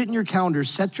 Put it in your calendar,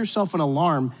 set yourself an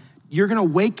alarm. You're gonna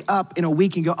wake up in a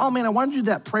week and go, oh man, I wanted to do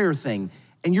that prayer thing.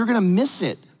 And you're gonna miss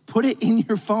it. Put it in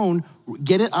your phone,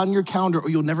 get it on your calendar, or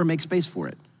you'll never make space for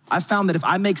it. I found that if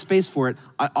I make space for it,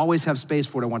 I always have space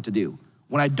for what I want to do.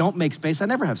 When I don't make space, I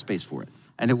never have space for it.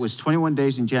 And it was 21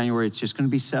 days in January. It's just gonna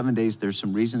be 7 days. There's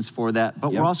some reasons for that,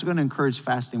 but we're also gonna encourage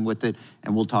fasting with it,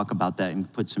 and we'll talk about that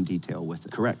and put some detail with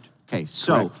it. Correct. Okay,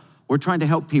 so we're trying to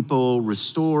help people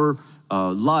restore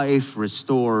life,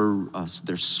 restore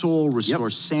their soul, restore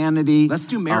sanity. Let's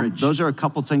do marriage. Those are a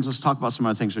couple things. Let's talk about some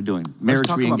other things we're doing. Marriage, Let's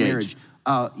talk re-engage.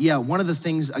 about marriage. One of the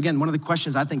things, again, one of the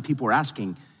questions I think people are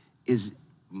asking is,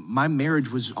 my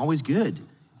marriage was always good.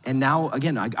 And now,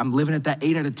 again, I'm living at that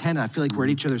 8 out of 10, and I feel like we're at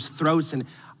each other's throats, and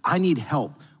I need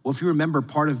help. Well, if you remember,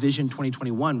 part of Vision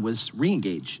 2021 was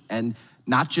re-engage, and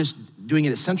not just doing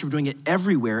it at Central, but doing it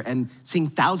everywhere, and seeing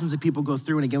thousands of people go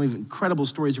through. And again, we have incredible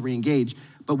stories of re-engage.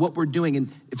 But what we're doing, and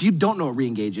if you don't know what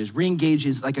re-engage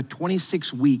is like a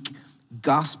 26-week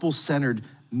gospel-centered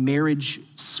marriage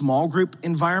small group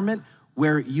environment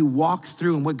where you walk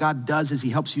through, and what God does is he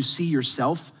helps you see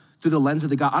yourself through the lens of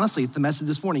the God. Honestly, it's the message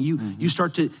this morning. You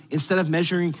start to, instead of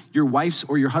measuring your wife's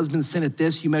or your husband's sin at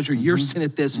this, you measure your sin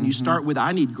at this, and you start with,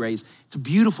 I need grace. It's a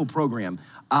beautiful program.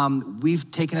 We've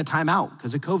taken a time out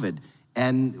because of COVID,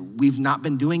 and we've not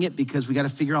been doing it because we got to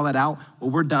figure all that out.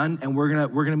 Well, we're done, and we're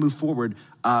gonna move forward.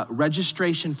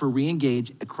 Registration for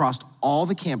re-engage across all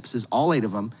the campuses, all 8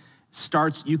 of them,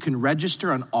 starts, you can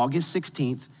register on August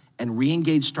 16th, and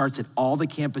re-engage starts at all the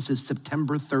campuses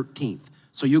September 13th.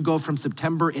 So you'll go from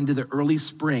September into the early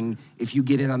spring. If you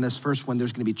get in on this first one,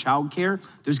 there's gonna be childcare.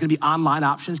 There's gonna be online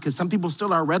options, because some people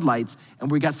still are red lights,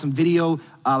 and we got some video,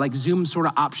 like Zoom sort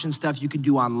of option stuff you can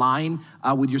do online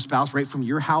with your spouse right from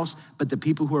your house. But the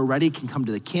people who are ready can come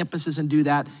to the campuses and do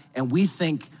that. And we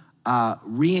think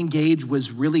re-engage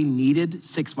was really needed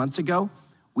 6 months ago.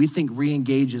 We think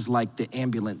re-engage is like the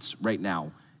ambulance right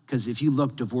now. Because if you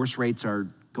look, divorce rates are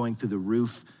going through the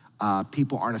roof.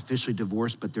 People aren't officially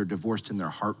divorced, but they're divorced in their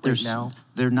heart right now.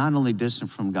 They're not only distant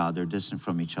from God, they're distant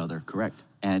from each other. Correct.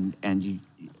 And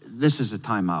this is a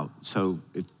timeout. So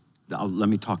let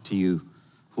me talk to you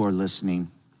who are listening.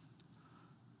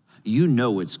 You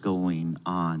know what's going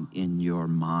on in your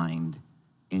mind,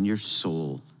 in your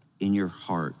soul, in your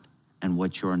heart, and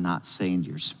what you're not saying to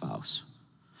your spouse.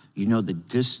 You know the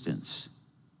distance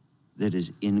that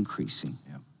is increasing.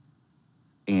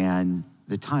 And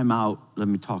the time out, let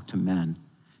me talk to men.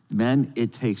 Men,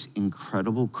 it takes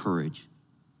incredible courage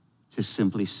to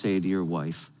simply say to your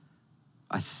wife,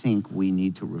 I think we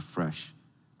need to refresh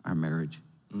our marriage.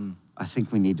 I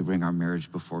think we need to bring our marriage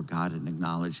before God and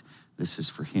acknowledge this is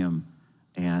for him,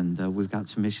 and we've got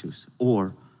some issues.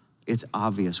 Or it's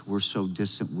obvious we're so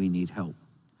distant we need help.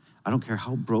 I don't care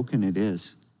how broken it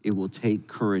is, it will take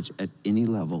courage at any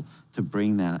level to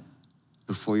bring that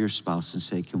before your spouse and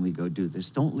say, can we go do this?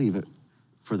 Don't leave it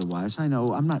for the wives. I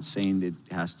know, I'm not saying it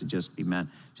has to just be men.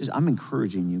 I'm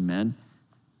encouraging you, men.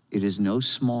 It is no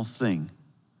small thing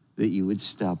that you would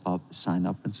step up, sign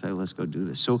up, and say, let's go do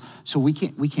this. So we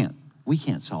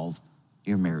can't solve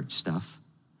your marriage stuff,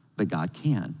 but God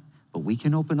can. But we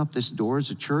can open up this door as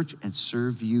a church and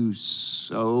serve you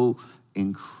so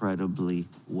incredibly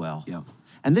well. Yeah.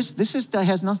 And this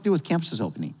has nothing to do with campuses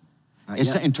opening.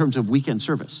 It's in terms of weekend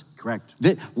service. Correct.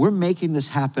 We're making this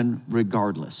happen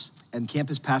regardless. And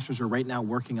campus pastors are right now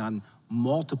working on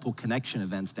multiple connection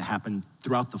events to happen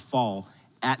throughout the fall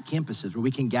at campuses where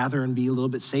we can gather and be a little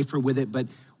bit safer with it. But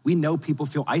we know people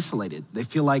feel isolated. They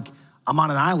feel like I'm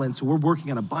on an island, so we're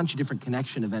working on a bunch of different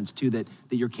connection events too that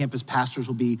your campus pastors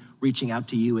will be reaching out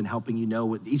to you and helping you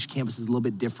know. Each campus is a little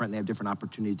bit different. They have different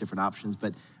opportunities, different options,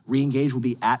 but Reengage will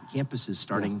be at campuses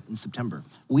starting in September.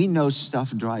 We know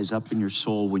stuff dries up in your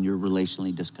soul when you're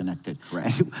relationally disconnected.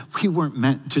 Right. We weren't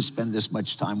meant to spend this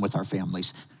much time with our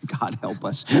families. God help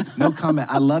us. No comment.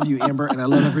 I love you, Amber, and I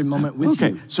love every moment with you.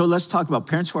 Okay, so let's talk about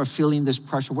parents who are feeling this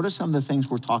pressure. What are some of the things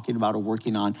we're talking about or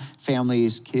working on?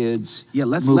 Families, kids,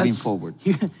 moving forward.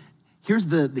 Here's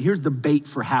the bait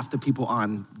for half the people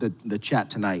on the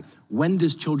chat tonight. When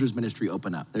does children's ministry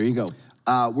open up? There you go.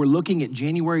 We're looking at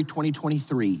January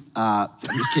 2023. I'm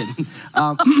just kidding.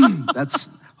 That's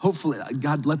hopefully,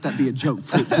 God, let that be a joke,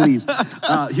 please.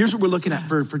 Here's what we're looking at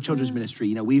for children's ministry.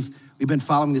 You know, we've been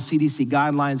following the CDC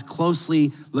guidelines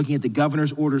closely, looking at the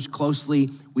governor's orders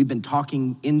closely. We've been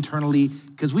talking internally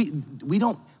because we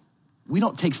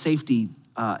don't take safety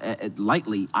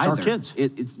lightly either. It's our kids.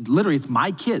 It's literally, it's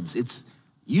my kids. It's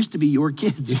used to be your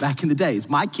kids back in the day. It's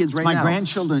my kids right now. It's my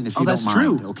grandchildren, if you don't mind. That's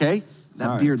true. Okay?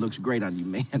 That beard looks great on you,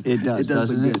 man. It does,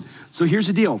 doesn't look good. So here's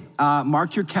the deal.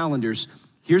 Mark your calendars.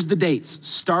 Here's the dates.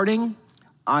 Starting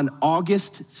on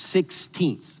August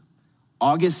 16th.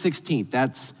 August 16th.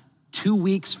 That's 2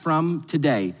 weeks from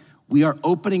today. We are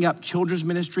opening up children's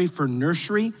ministry for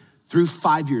nursery through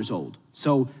 5 years old.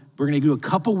 So we're going to do a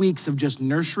couple weeks of just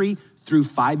nursery through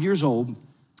 5 years old.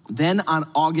 Then on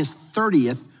August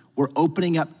 30th, we're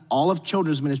opening up all of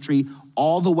children's ministry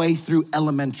all the way through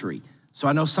elementary. So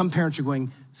I know some parents are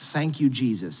going, thank you,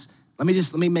 Jesus. Let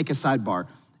me make a sidebar.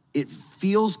 It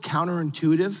feels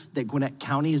counterintuitive that Gwinnett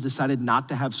County has decided not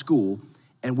to have school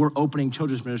and we're opening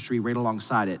children's ministry right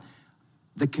alongside it.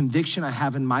 The conviction I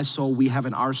have in my soul, we have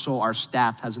in our soul, our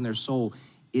staff has in their soul,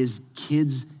 is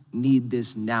kids need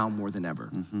this now more than ever.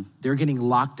 Mm-hmm. They're getting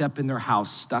locked up in their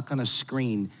house, stuck on a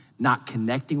screen, not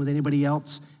connecting with anybody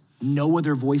else. No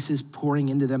other voices pouring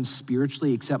into them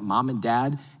spiritually except mom and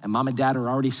dad. And mom and dad are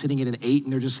already sitting at an 8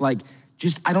 and they're just like,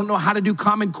 I don't know how to do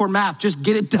Common Core math. Just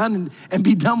get it done and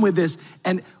be done with this.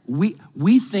 And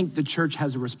we think the church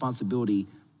has a responsibility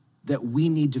that we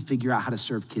need to figure out how to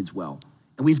serve kids well.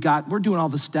 And we're doing all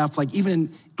the stuff, like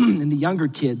even in the younger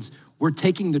kids, we're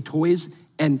taking the toys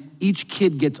and each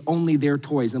kid gets only their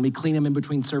toys and we clean them in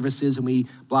between services and we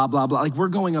blah, blah, blah. Like we're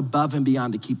going above and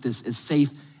beyond to keep this as safe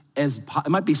it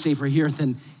might be safer here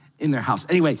than in their house.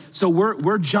 Anyway, so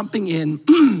we're jumping in,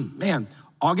 man,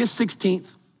 August 16th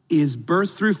is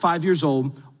birth through 5 years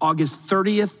old. August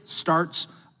 30th starts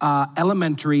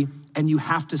elementary and you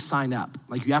have to sign up.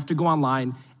 Like you have to go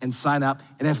online and sign up.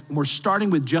 And if we're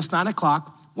starting with just 9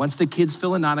 o'clock, once the kids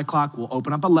fill in 9 o'clock, we'll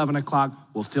open up 11 o'clock,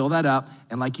 we'll fill that up.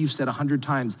 And like you've said 100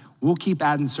 times, we'll keep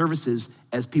adding services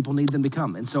as people need them to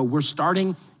come. And so we're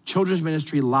starting children's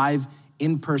ministry live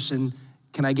in person.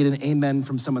 Can I get an amen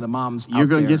from some of the moms out there? You're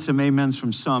going to get some amens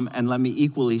from some, and let me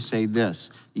equally say this.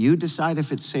 You decide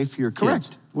if it's safe for your kids.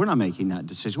 Correct. We're not making that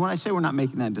decision. When I say we're not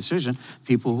making that decision,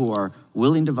 people who are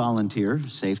willing to volunteer,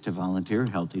 safe to volunteer,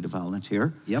 healthy to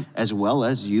volunteer, as well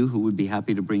as you who would be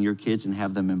happy to bring your kids and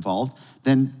have them involved,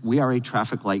 then we are a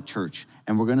traffic light church,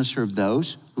 and we're going to serve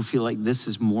those who feel like this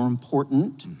is more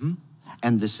important,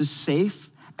 and this is safe,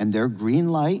 and they're green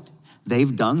light.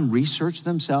 They've done research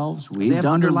themselves. We've done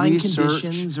underlying research.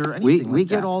 Conditions or anything we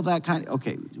get all that kind of,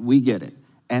 okay, we get it.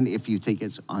 And if you think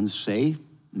it's unsafe,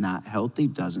 not healthy,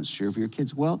 doesn't serve your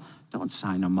kids well, don't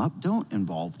sign them up. Don't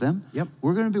involve them.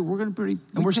 We're going to be.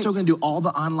 And we're still going to do all the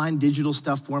online digital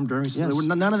stuff for them during. Yes.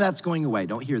 None of that's going away.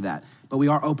 Don't hear that. But we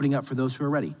are opening up for those who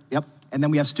are ready. And then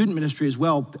we have student ministry as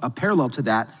well, parallel to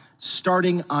that,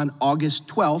 starting on August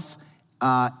 12th,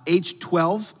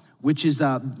 H12. Which is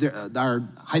our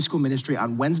high school ministry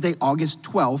on Wednesday, August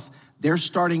 12th. They're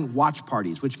starting watch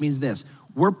parties, which means this.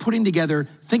 We're putting together,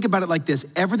 think about it like this.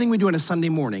 Everything we do on a Sunday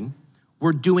morning,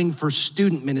 we're doing for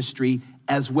student ministry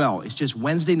as well. It's just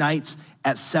Wednesday nights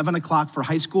at 7 o'clock for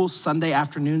high school, Sunday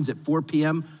afternoons at 4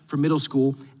 p.m. for middle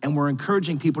school. And we're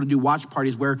encouraging people to do watch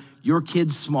parties where your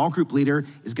kid's small group leader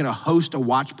is gonna host a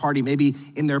watch party, maybe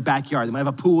in their backyard. They might have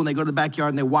a pool and they go to the backyard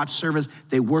and they watch service,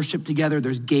 they worship together,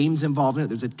 there's games involved in it,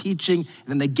 there's a teaching, and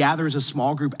then they gather as a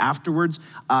small group afterwards.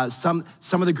 Some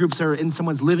of the groups are in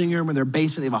someone's living room or their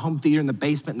basement, they have a home theater in the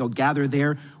basement and they'll gather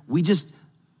there. We just,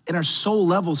 in our soul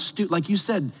level, like you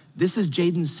said, this is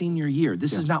Jaden's senior year.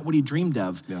 This is not what he dreamed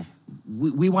of. Yeah.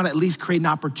 We want to at least create an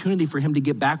opportunity for him to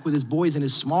get back with his boys in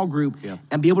his small group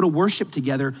and be able to worship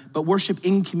together, but worship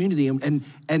in community. And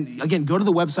again, go to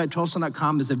the website,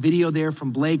 12stone.com. There's a video there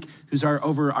from Blake, who's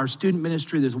over our student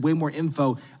ministry. There's way more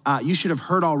info. You should have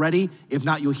heard already. If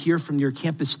not, you'll hear from your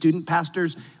campus student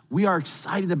pastors. We are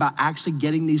excited about actually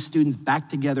getting these students back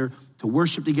together to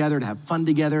worship together, to have fun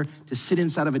together, to sit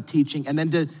inside of a teaching, and then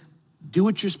to do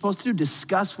what you're supposed to do,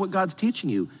 discuss what God's teaching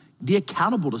you. Be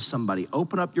accountable to somebody,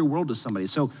 open up your world to somebody.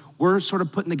 So we're sort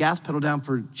of putting the gas pedal down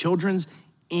for children's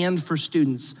and for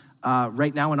students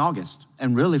right now in August.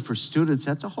 And really for students,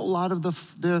 that's a whole lot of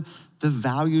the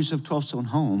values of 12 Stone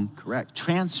Home. Correct.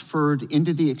 Transferred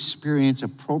into the experience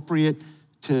appropriate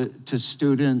to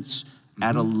students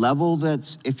at a level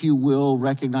that's, if you will,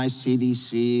 recognized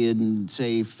CDC and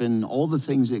safe and all the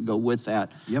things that go with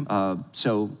that. Yep.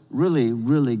 So really,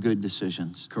 really good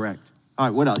decisions. Correct. All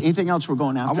right, what else? Anything else we're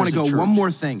going after? I want to go church? one more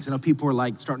thing. I know people are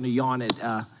like starting to yawn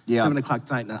at 7 o'clock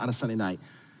tonight on a Sunday night.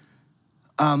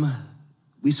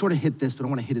 We sort of hit this, but I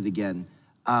want to hit it again.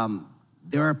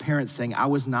 There are parents saying, I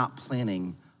was not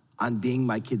planning on being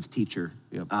my kid's teacher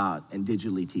and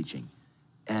digitally teaching.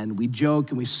 And we joke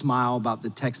and we smile about the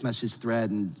text message thread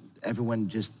and everyone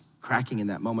just cracking in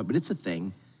that moment, but it's a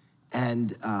thing.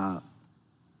 And one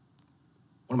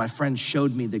of my friends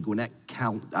showed me the Gwinnett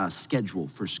schedule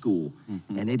for school,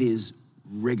 and it is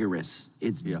rigorous.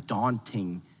 It's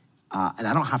daunting, and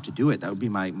I don't have to do it. That would be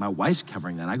my wife's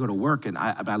covering that. I go to work, and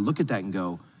I look at that and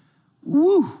go,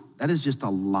 woo, that is just a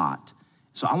lot.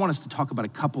 So I want us to talk about a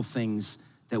couple things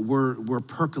that we're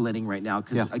percolating right now,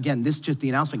 because again, the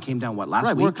announcement came down, last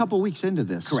week? We're a couple weeks into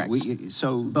this. Correct.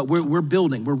 But we're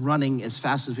building, we're running as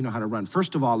fast as we know how to run.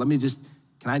 First of all, you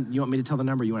want me to tell the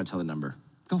number, or you want to tell the number?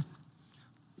 Go.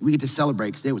 We get to celebrate,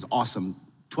 because today was awesome.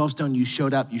 12 Stone, you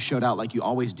showed out like you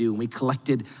always do, and we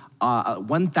collected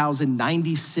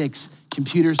 1,096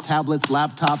 computers, tablets,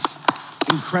 laptops.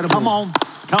 Incredible. Come on,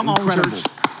 incredible. Church.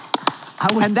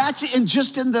 And that's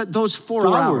just in those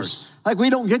 4 hours. Like,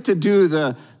 we don't get to do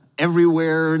the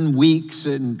everywhere in weeks,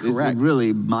 and Correct. It's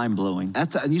really mind-blowing.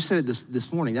 And you said it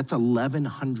this morning, that's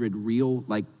 1,100 real,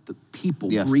 the people,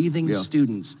 breathing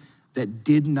students that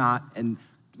did not, and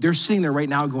they're sitting there right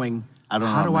now going,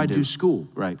 how do I do school?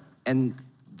 Right. And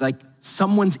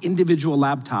someone's individual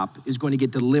laptop is going to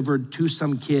get delivered to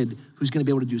some kid who's going to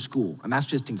be able to do school. And that's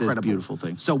just incredible. That's a beautiful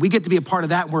thing. So we get to be a part of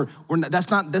that.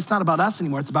 That's not about us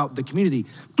anymore. It's about the community.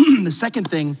 The second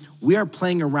thing, we are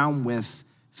playing around with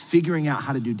figuring out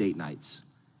how to do date nights.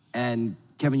 And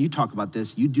Kevin, you talk about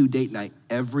this. You do date night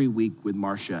every week with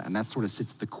Marcia, and that sort of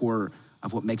sits at the core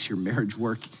of what makes your marriage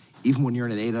work. Even when you're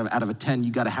in an 8 out of a 10,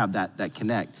 you got to have that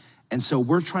connect. And so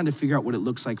we're trying to figure out what it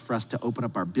looks like for us to open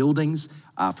up our buildings,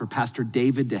 for Pastor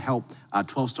David to help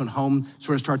 12 Stone Home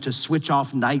sort of start to switch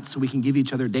off nights so we can give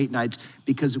each other date nights,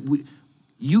 because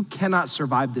you cannot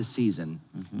survive this season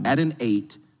at an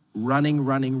 8,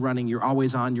 running. You're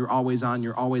always on,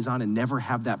 and never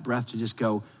have that breath to just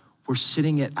go, we're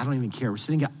sitting at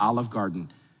Olive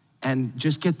Garden, and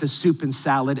just get the soup and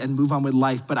salad and move on with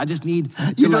life. But I just need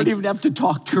you don't even have to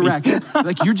talk to correct. me.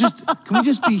 Can we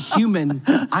just be human?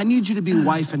 I need you to be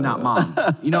wife and not mom.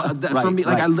 For me,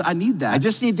 I need that. I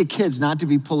just need the kids not to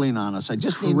be pulling on us. I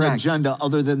just need an agenda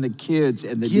other than the kids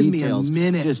and the details. Give me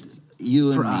a minute just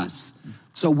you for and me. us.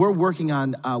 So we're working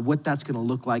on what that's gonna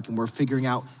look like, and we're figuring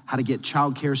out how to get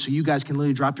childcare so you guys can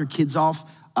literally drop your kids off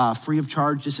free of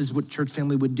charge. This is what church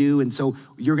family would do. And so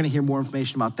you're gonna hear more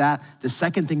information about that. The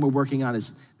second thing we're working on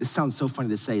is, this sounds so funny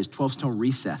to say, is 12 Stone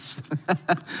Recess.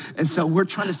 And so we're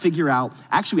trying to figure out,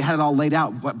 actually we had it all laid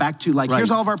out, back to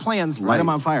here's all of our plans, light them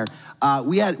on fire.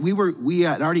 We had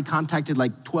already contacted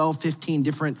 12, 15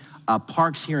 different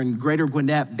parks here in Greater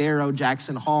Gwinnett, Barrow,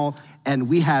 Jackson Hall, and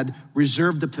we had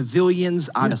reserved the pavilions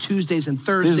on Tuesdays and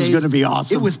Thursdays. This is gonna be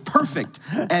awesome. It was perfect.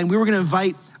 And we were gonna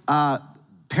invite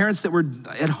parents that were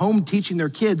at home teaching their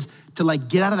kids to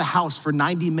get out of the house for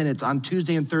 90 minutes on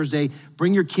Tuesday and Thursday,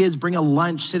 bring your kids, bring a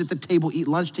lunch, sit at the table, eat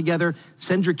lunch together,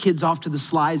 send your kids off to the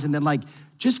slides, and then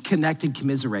just connect and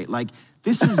commiserate.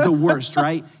 This is the worst,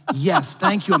 right? Yes,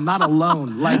 thank you, I'm not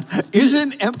alone. Like,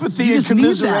 isn't empathy and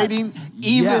commiserating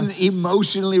even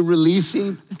emotionally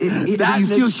releasing? That you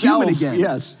feel human again.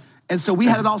 Yes. And so we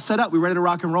had it all set up. We were ready to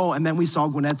rock and roll. And then we saw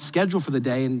Gwinnett's schedule for the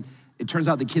day. And it turns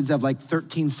out the kids have like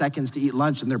 13 seconds to eat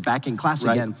lunch and they're back in class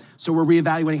again. So we're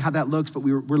reevaluating how that looks, but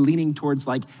we're leaning towards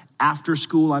like after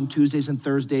school on Tuesdays and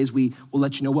Thursdays. We will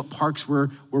let you know what parks we're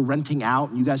renting out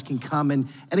and you guys can come. And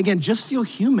again, just feel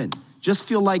human. Just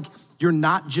feel like you're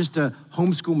not just a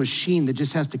homeschool machine that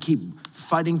just has to keep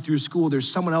fighting through school. There's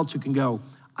someone else who can go,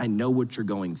 I know what you're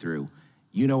going through.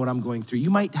 You know what I'm going through. You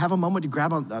might have a moment to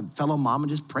grab a fellow mom and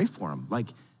just pray for them. Like,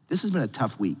 this has been a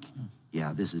tough week.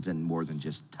 Yeah, this has been more than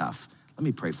just tough. Let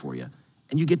me pray for you.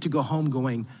 And you get to go home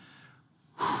going,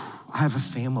 I have a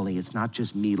family. It's not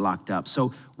just me locked up.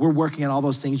 So we're working on all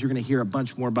those things. You're gonna hear a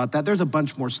bunch more about that. There's a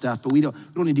bunch more stuff, but we don't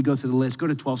need to go through the list. Go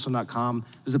to 12stone.com.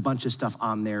 There's a bunch of stuff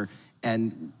on there.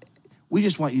 And we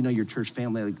just want you to know your church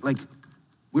family. Like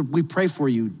we pray for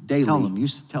you daily. Tell them, you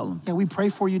should tell them. Yeah, we pray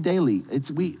for you daily.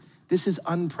 This is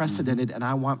unprecedented, and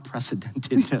I want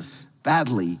precedented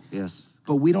badly. Yes.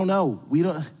 But we don't know.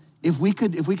 If we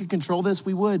could control this,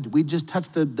 we would. We'd just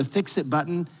touch the fix it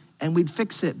button and we'd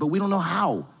fix it, but we don't know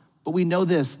how. But we know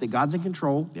this, that God's in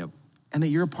control and that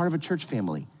you're a part of a church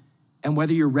family. And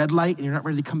whether you're red light and you're not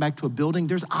ready to come back to a building,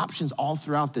 there's options all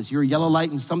throughout this. You're a yellow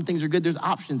light and some things are good, there's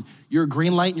options. You're a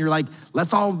green light and you're like,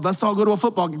 let's all go to a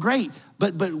football game, great.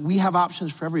 But we have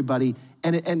options for everybody.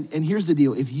 And here's the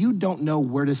deal, if you don't know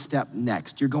where to step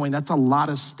next, you're going, that's a lot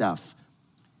of stuff.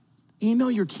 Email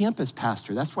your campus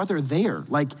pastor, that's why they're there.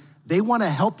 Like, they wanna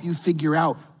help you figure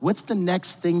out what's the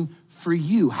next thing for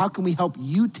you? How can we help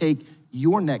you take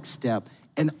your next step?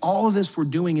 And all of this we're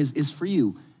doing is for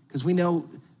you, because we know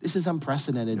this is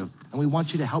unprecedented, and we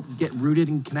want you to help get rooted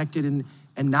and connected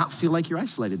and not feel like you're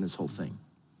isolated in this whole thing.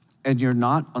 And you're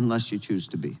not unless you choose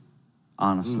to be,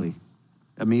 honestly.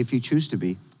 I mean, if you choose to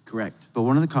be. Correct. But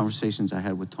one of the conversations I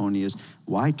had with Tony is,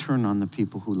 why turn on the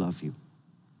people who love you?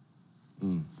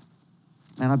 Man,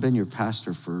 I've been your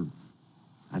pastor for,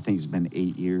 I think it's been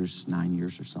 8 years, 9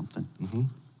 years or something.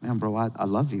 Man, bro, I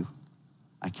love you.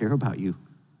 I care about you.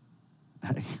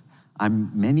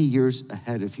 I'm many years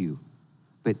ahead of you,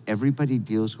 but everybody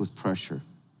deals with pressure.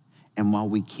 And while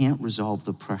we can't resolve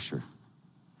the pressure,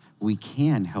 we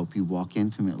can help you walk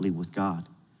intimately with God.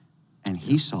 And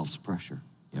he solves pressure.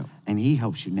 And he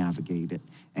helps you navigate it.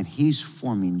 And he's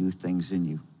forming new things in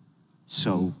you.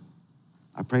 So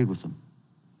I prayed with him.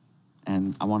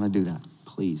 And I want to do that,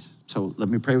 please. So let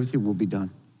me pray with you. We'll be done.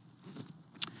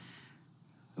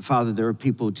 Father, there are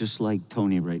people just like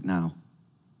Tony right now.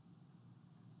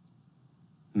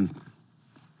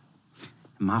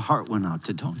 My heart went out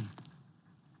to Tony.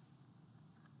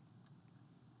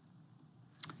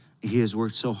 He has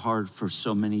worked so hard for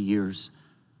so many years.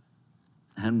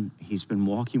 And he's been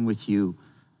walking with you.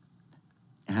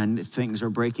 And things are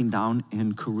breaking down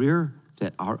in career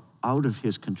that are out of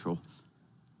his control.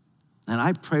 And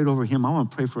I prayed over him. I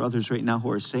want to pray for others right now who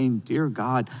are saying, dear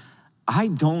God, I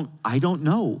don't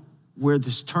know where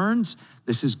this turns.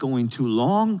 This is going too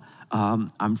long.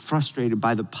 I'm frustrated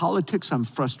by the politics. I'm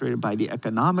frustrated by the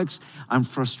economics. I'm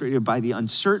frustrated by the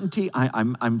uncertainty.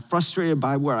 I'm frustrated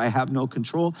by where I have no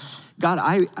control. God,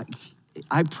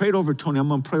 I prayed over Tony. I'm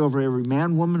going to pray over every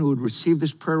man, woman who would receive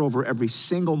this prayer, over every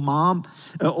single mom,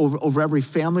 over every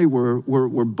family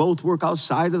where both work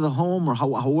outside of the home or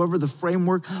however the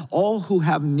framework, all who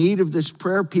have need of this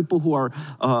prayer, people who are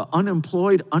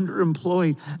unemployed,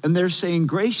 underemployed, and they're saying,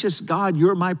 gracious God,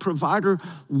 you're my provider.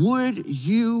 Would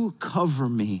you cover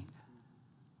me?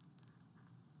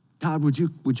 God, would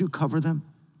you cover them?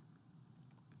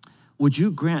 Would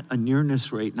you grant a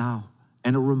nearness right now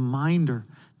and a reminder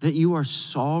that you are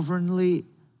sovereignly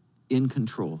in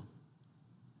control,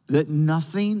 that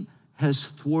nothing has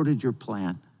thwarted your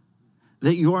plan,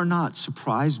 that you are not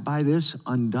surprised by this,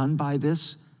 undone by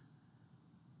this.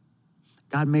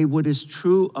 God, may what is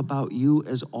true about you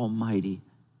as Almighty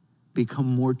become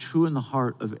more true in the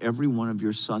heart of every one of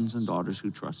your sons and daughters who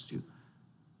trust you.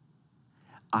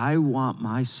 I want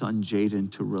my son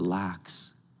Jaden to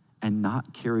relax and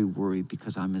not carry worry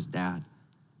because I'm his dad.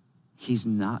 He's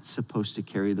not supposed to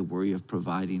carry the worry of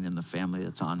providing in the family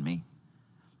that's on me.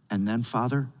 And then,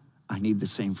 Father, I need the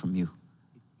same from you.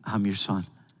 I'm your son.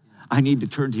 I need to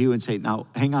turn to you and say, now,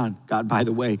 hang on, God, by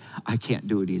the way, I can't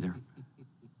do it either.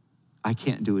 I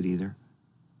can't do it either.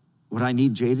 What I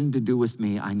need Jaden to do with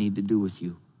me, I need to do with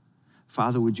you.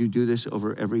 Father, would you do this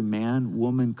over every man,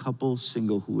 woman, couple,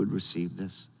 single who would receive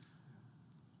this?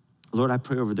 Lord, I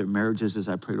pray over their marriages as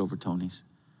I prayed over Tony's.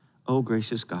 Oh,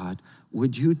 gracious God,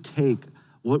 would you take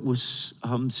what was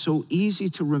so easy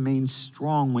to remain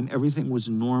strong when everything was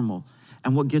normal,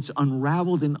 and what gets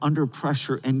unraveled and under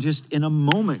pressure and just in a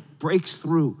moment breaks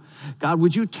through. God,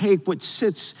 would you take what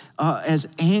sits as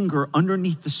anger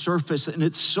underneath the surface, and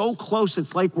it's so close,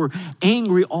 it's like we're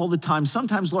angry all the time.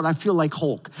 Sometimes, Lord, I feel like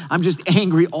Hulk. I'm just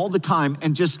angry all the time,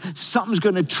 and just something's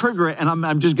gonna trigger it, and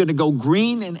I'm just gonna go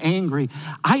green and angry.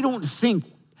 I don't think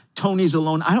Tony's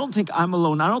alone. I don't think I'm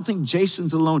alone. I don't think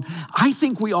Jason's alone. I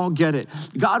think we all get it.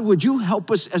 God, would you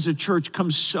help us as a church come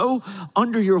so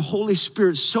under your Holy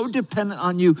Spirit, so dependent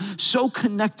on you, so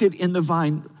connected in the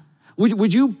vine?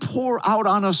 Would you pour out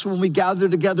on us when we gather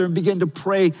together and begin to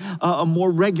pray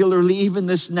more regularly, even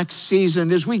this next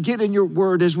season, as we get in your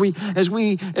word, as we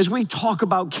talk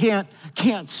about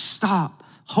can't stop.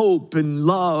 Hope and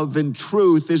love and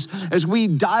truth as we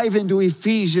dive into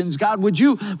Ephesians. God, would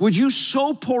you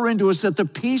so pour into us that the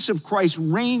peace of Christ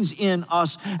reigns in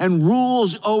us and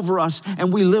rules over us,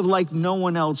 and we live like no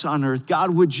one else on earth? God,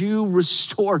 would you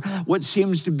restore what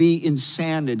seems to be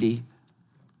insanity?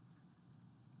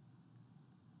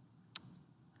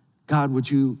 God,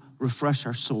 would you refresh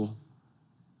our soul?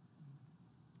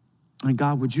 And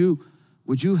God, would you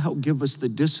help give us the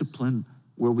discipline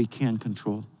where we can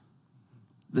control,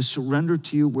 the surrender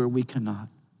to you where we cannot,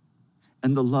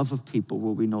 and the love of people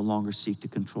where we no longer seek to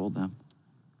control them.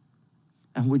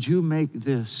 And would you make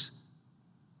this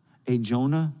a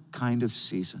Jonah kind of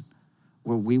season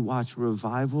where we watch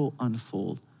revival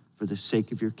unfold for the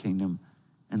sake of your kingdom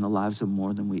and the lives of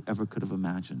more than we ever could have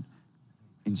imagined.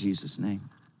 In Jesus' name,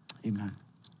 amen.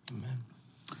 Amen.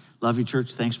 Love you,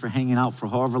 church. Thanks for hanging out for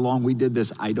however long we did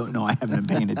this. I don't know. I haven't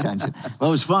been paying attention. Well,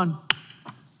 it was fun.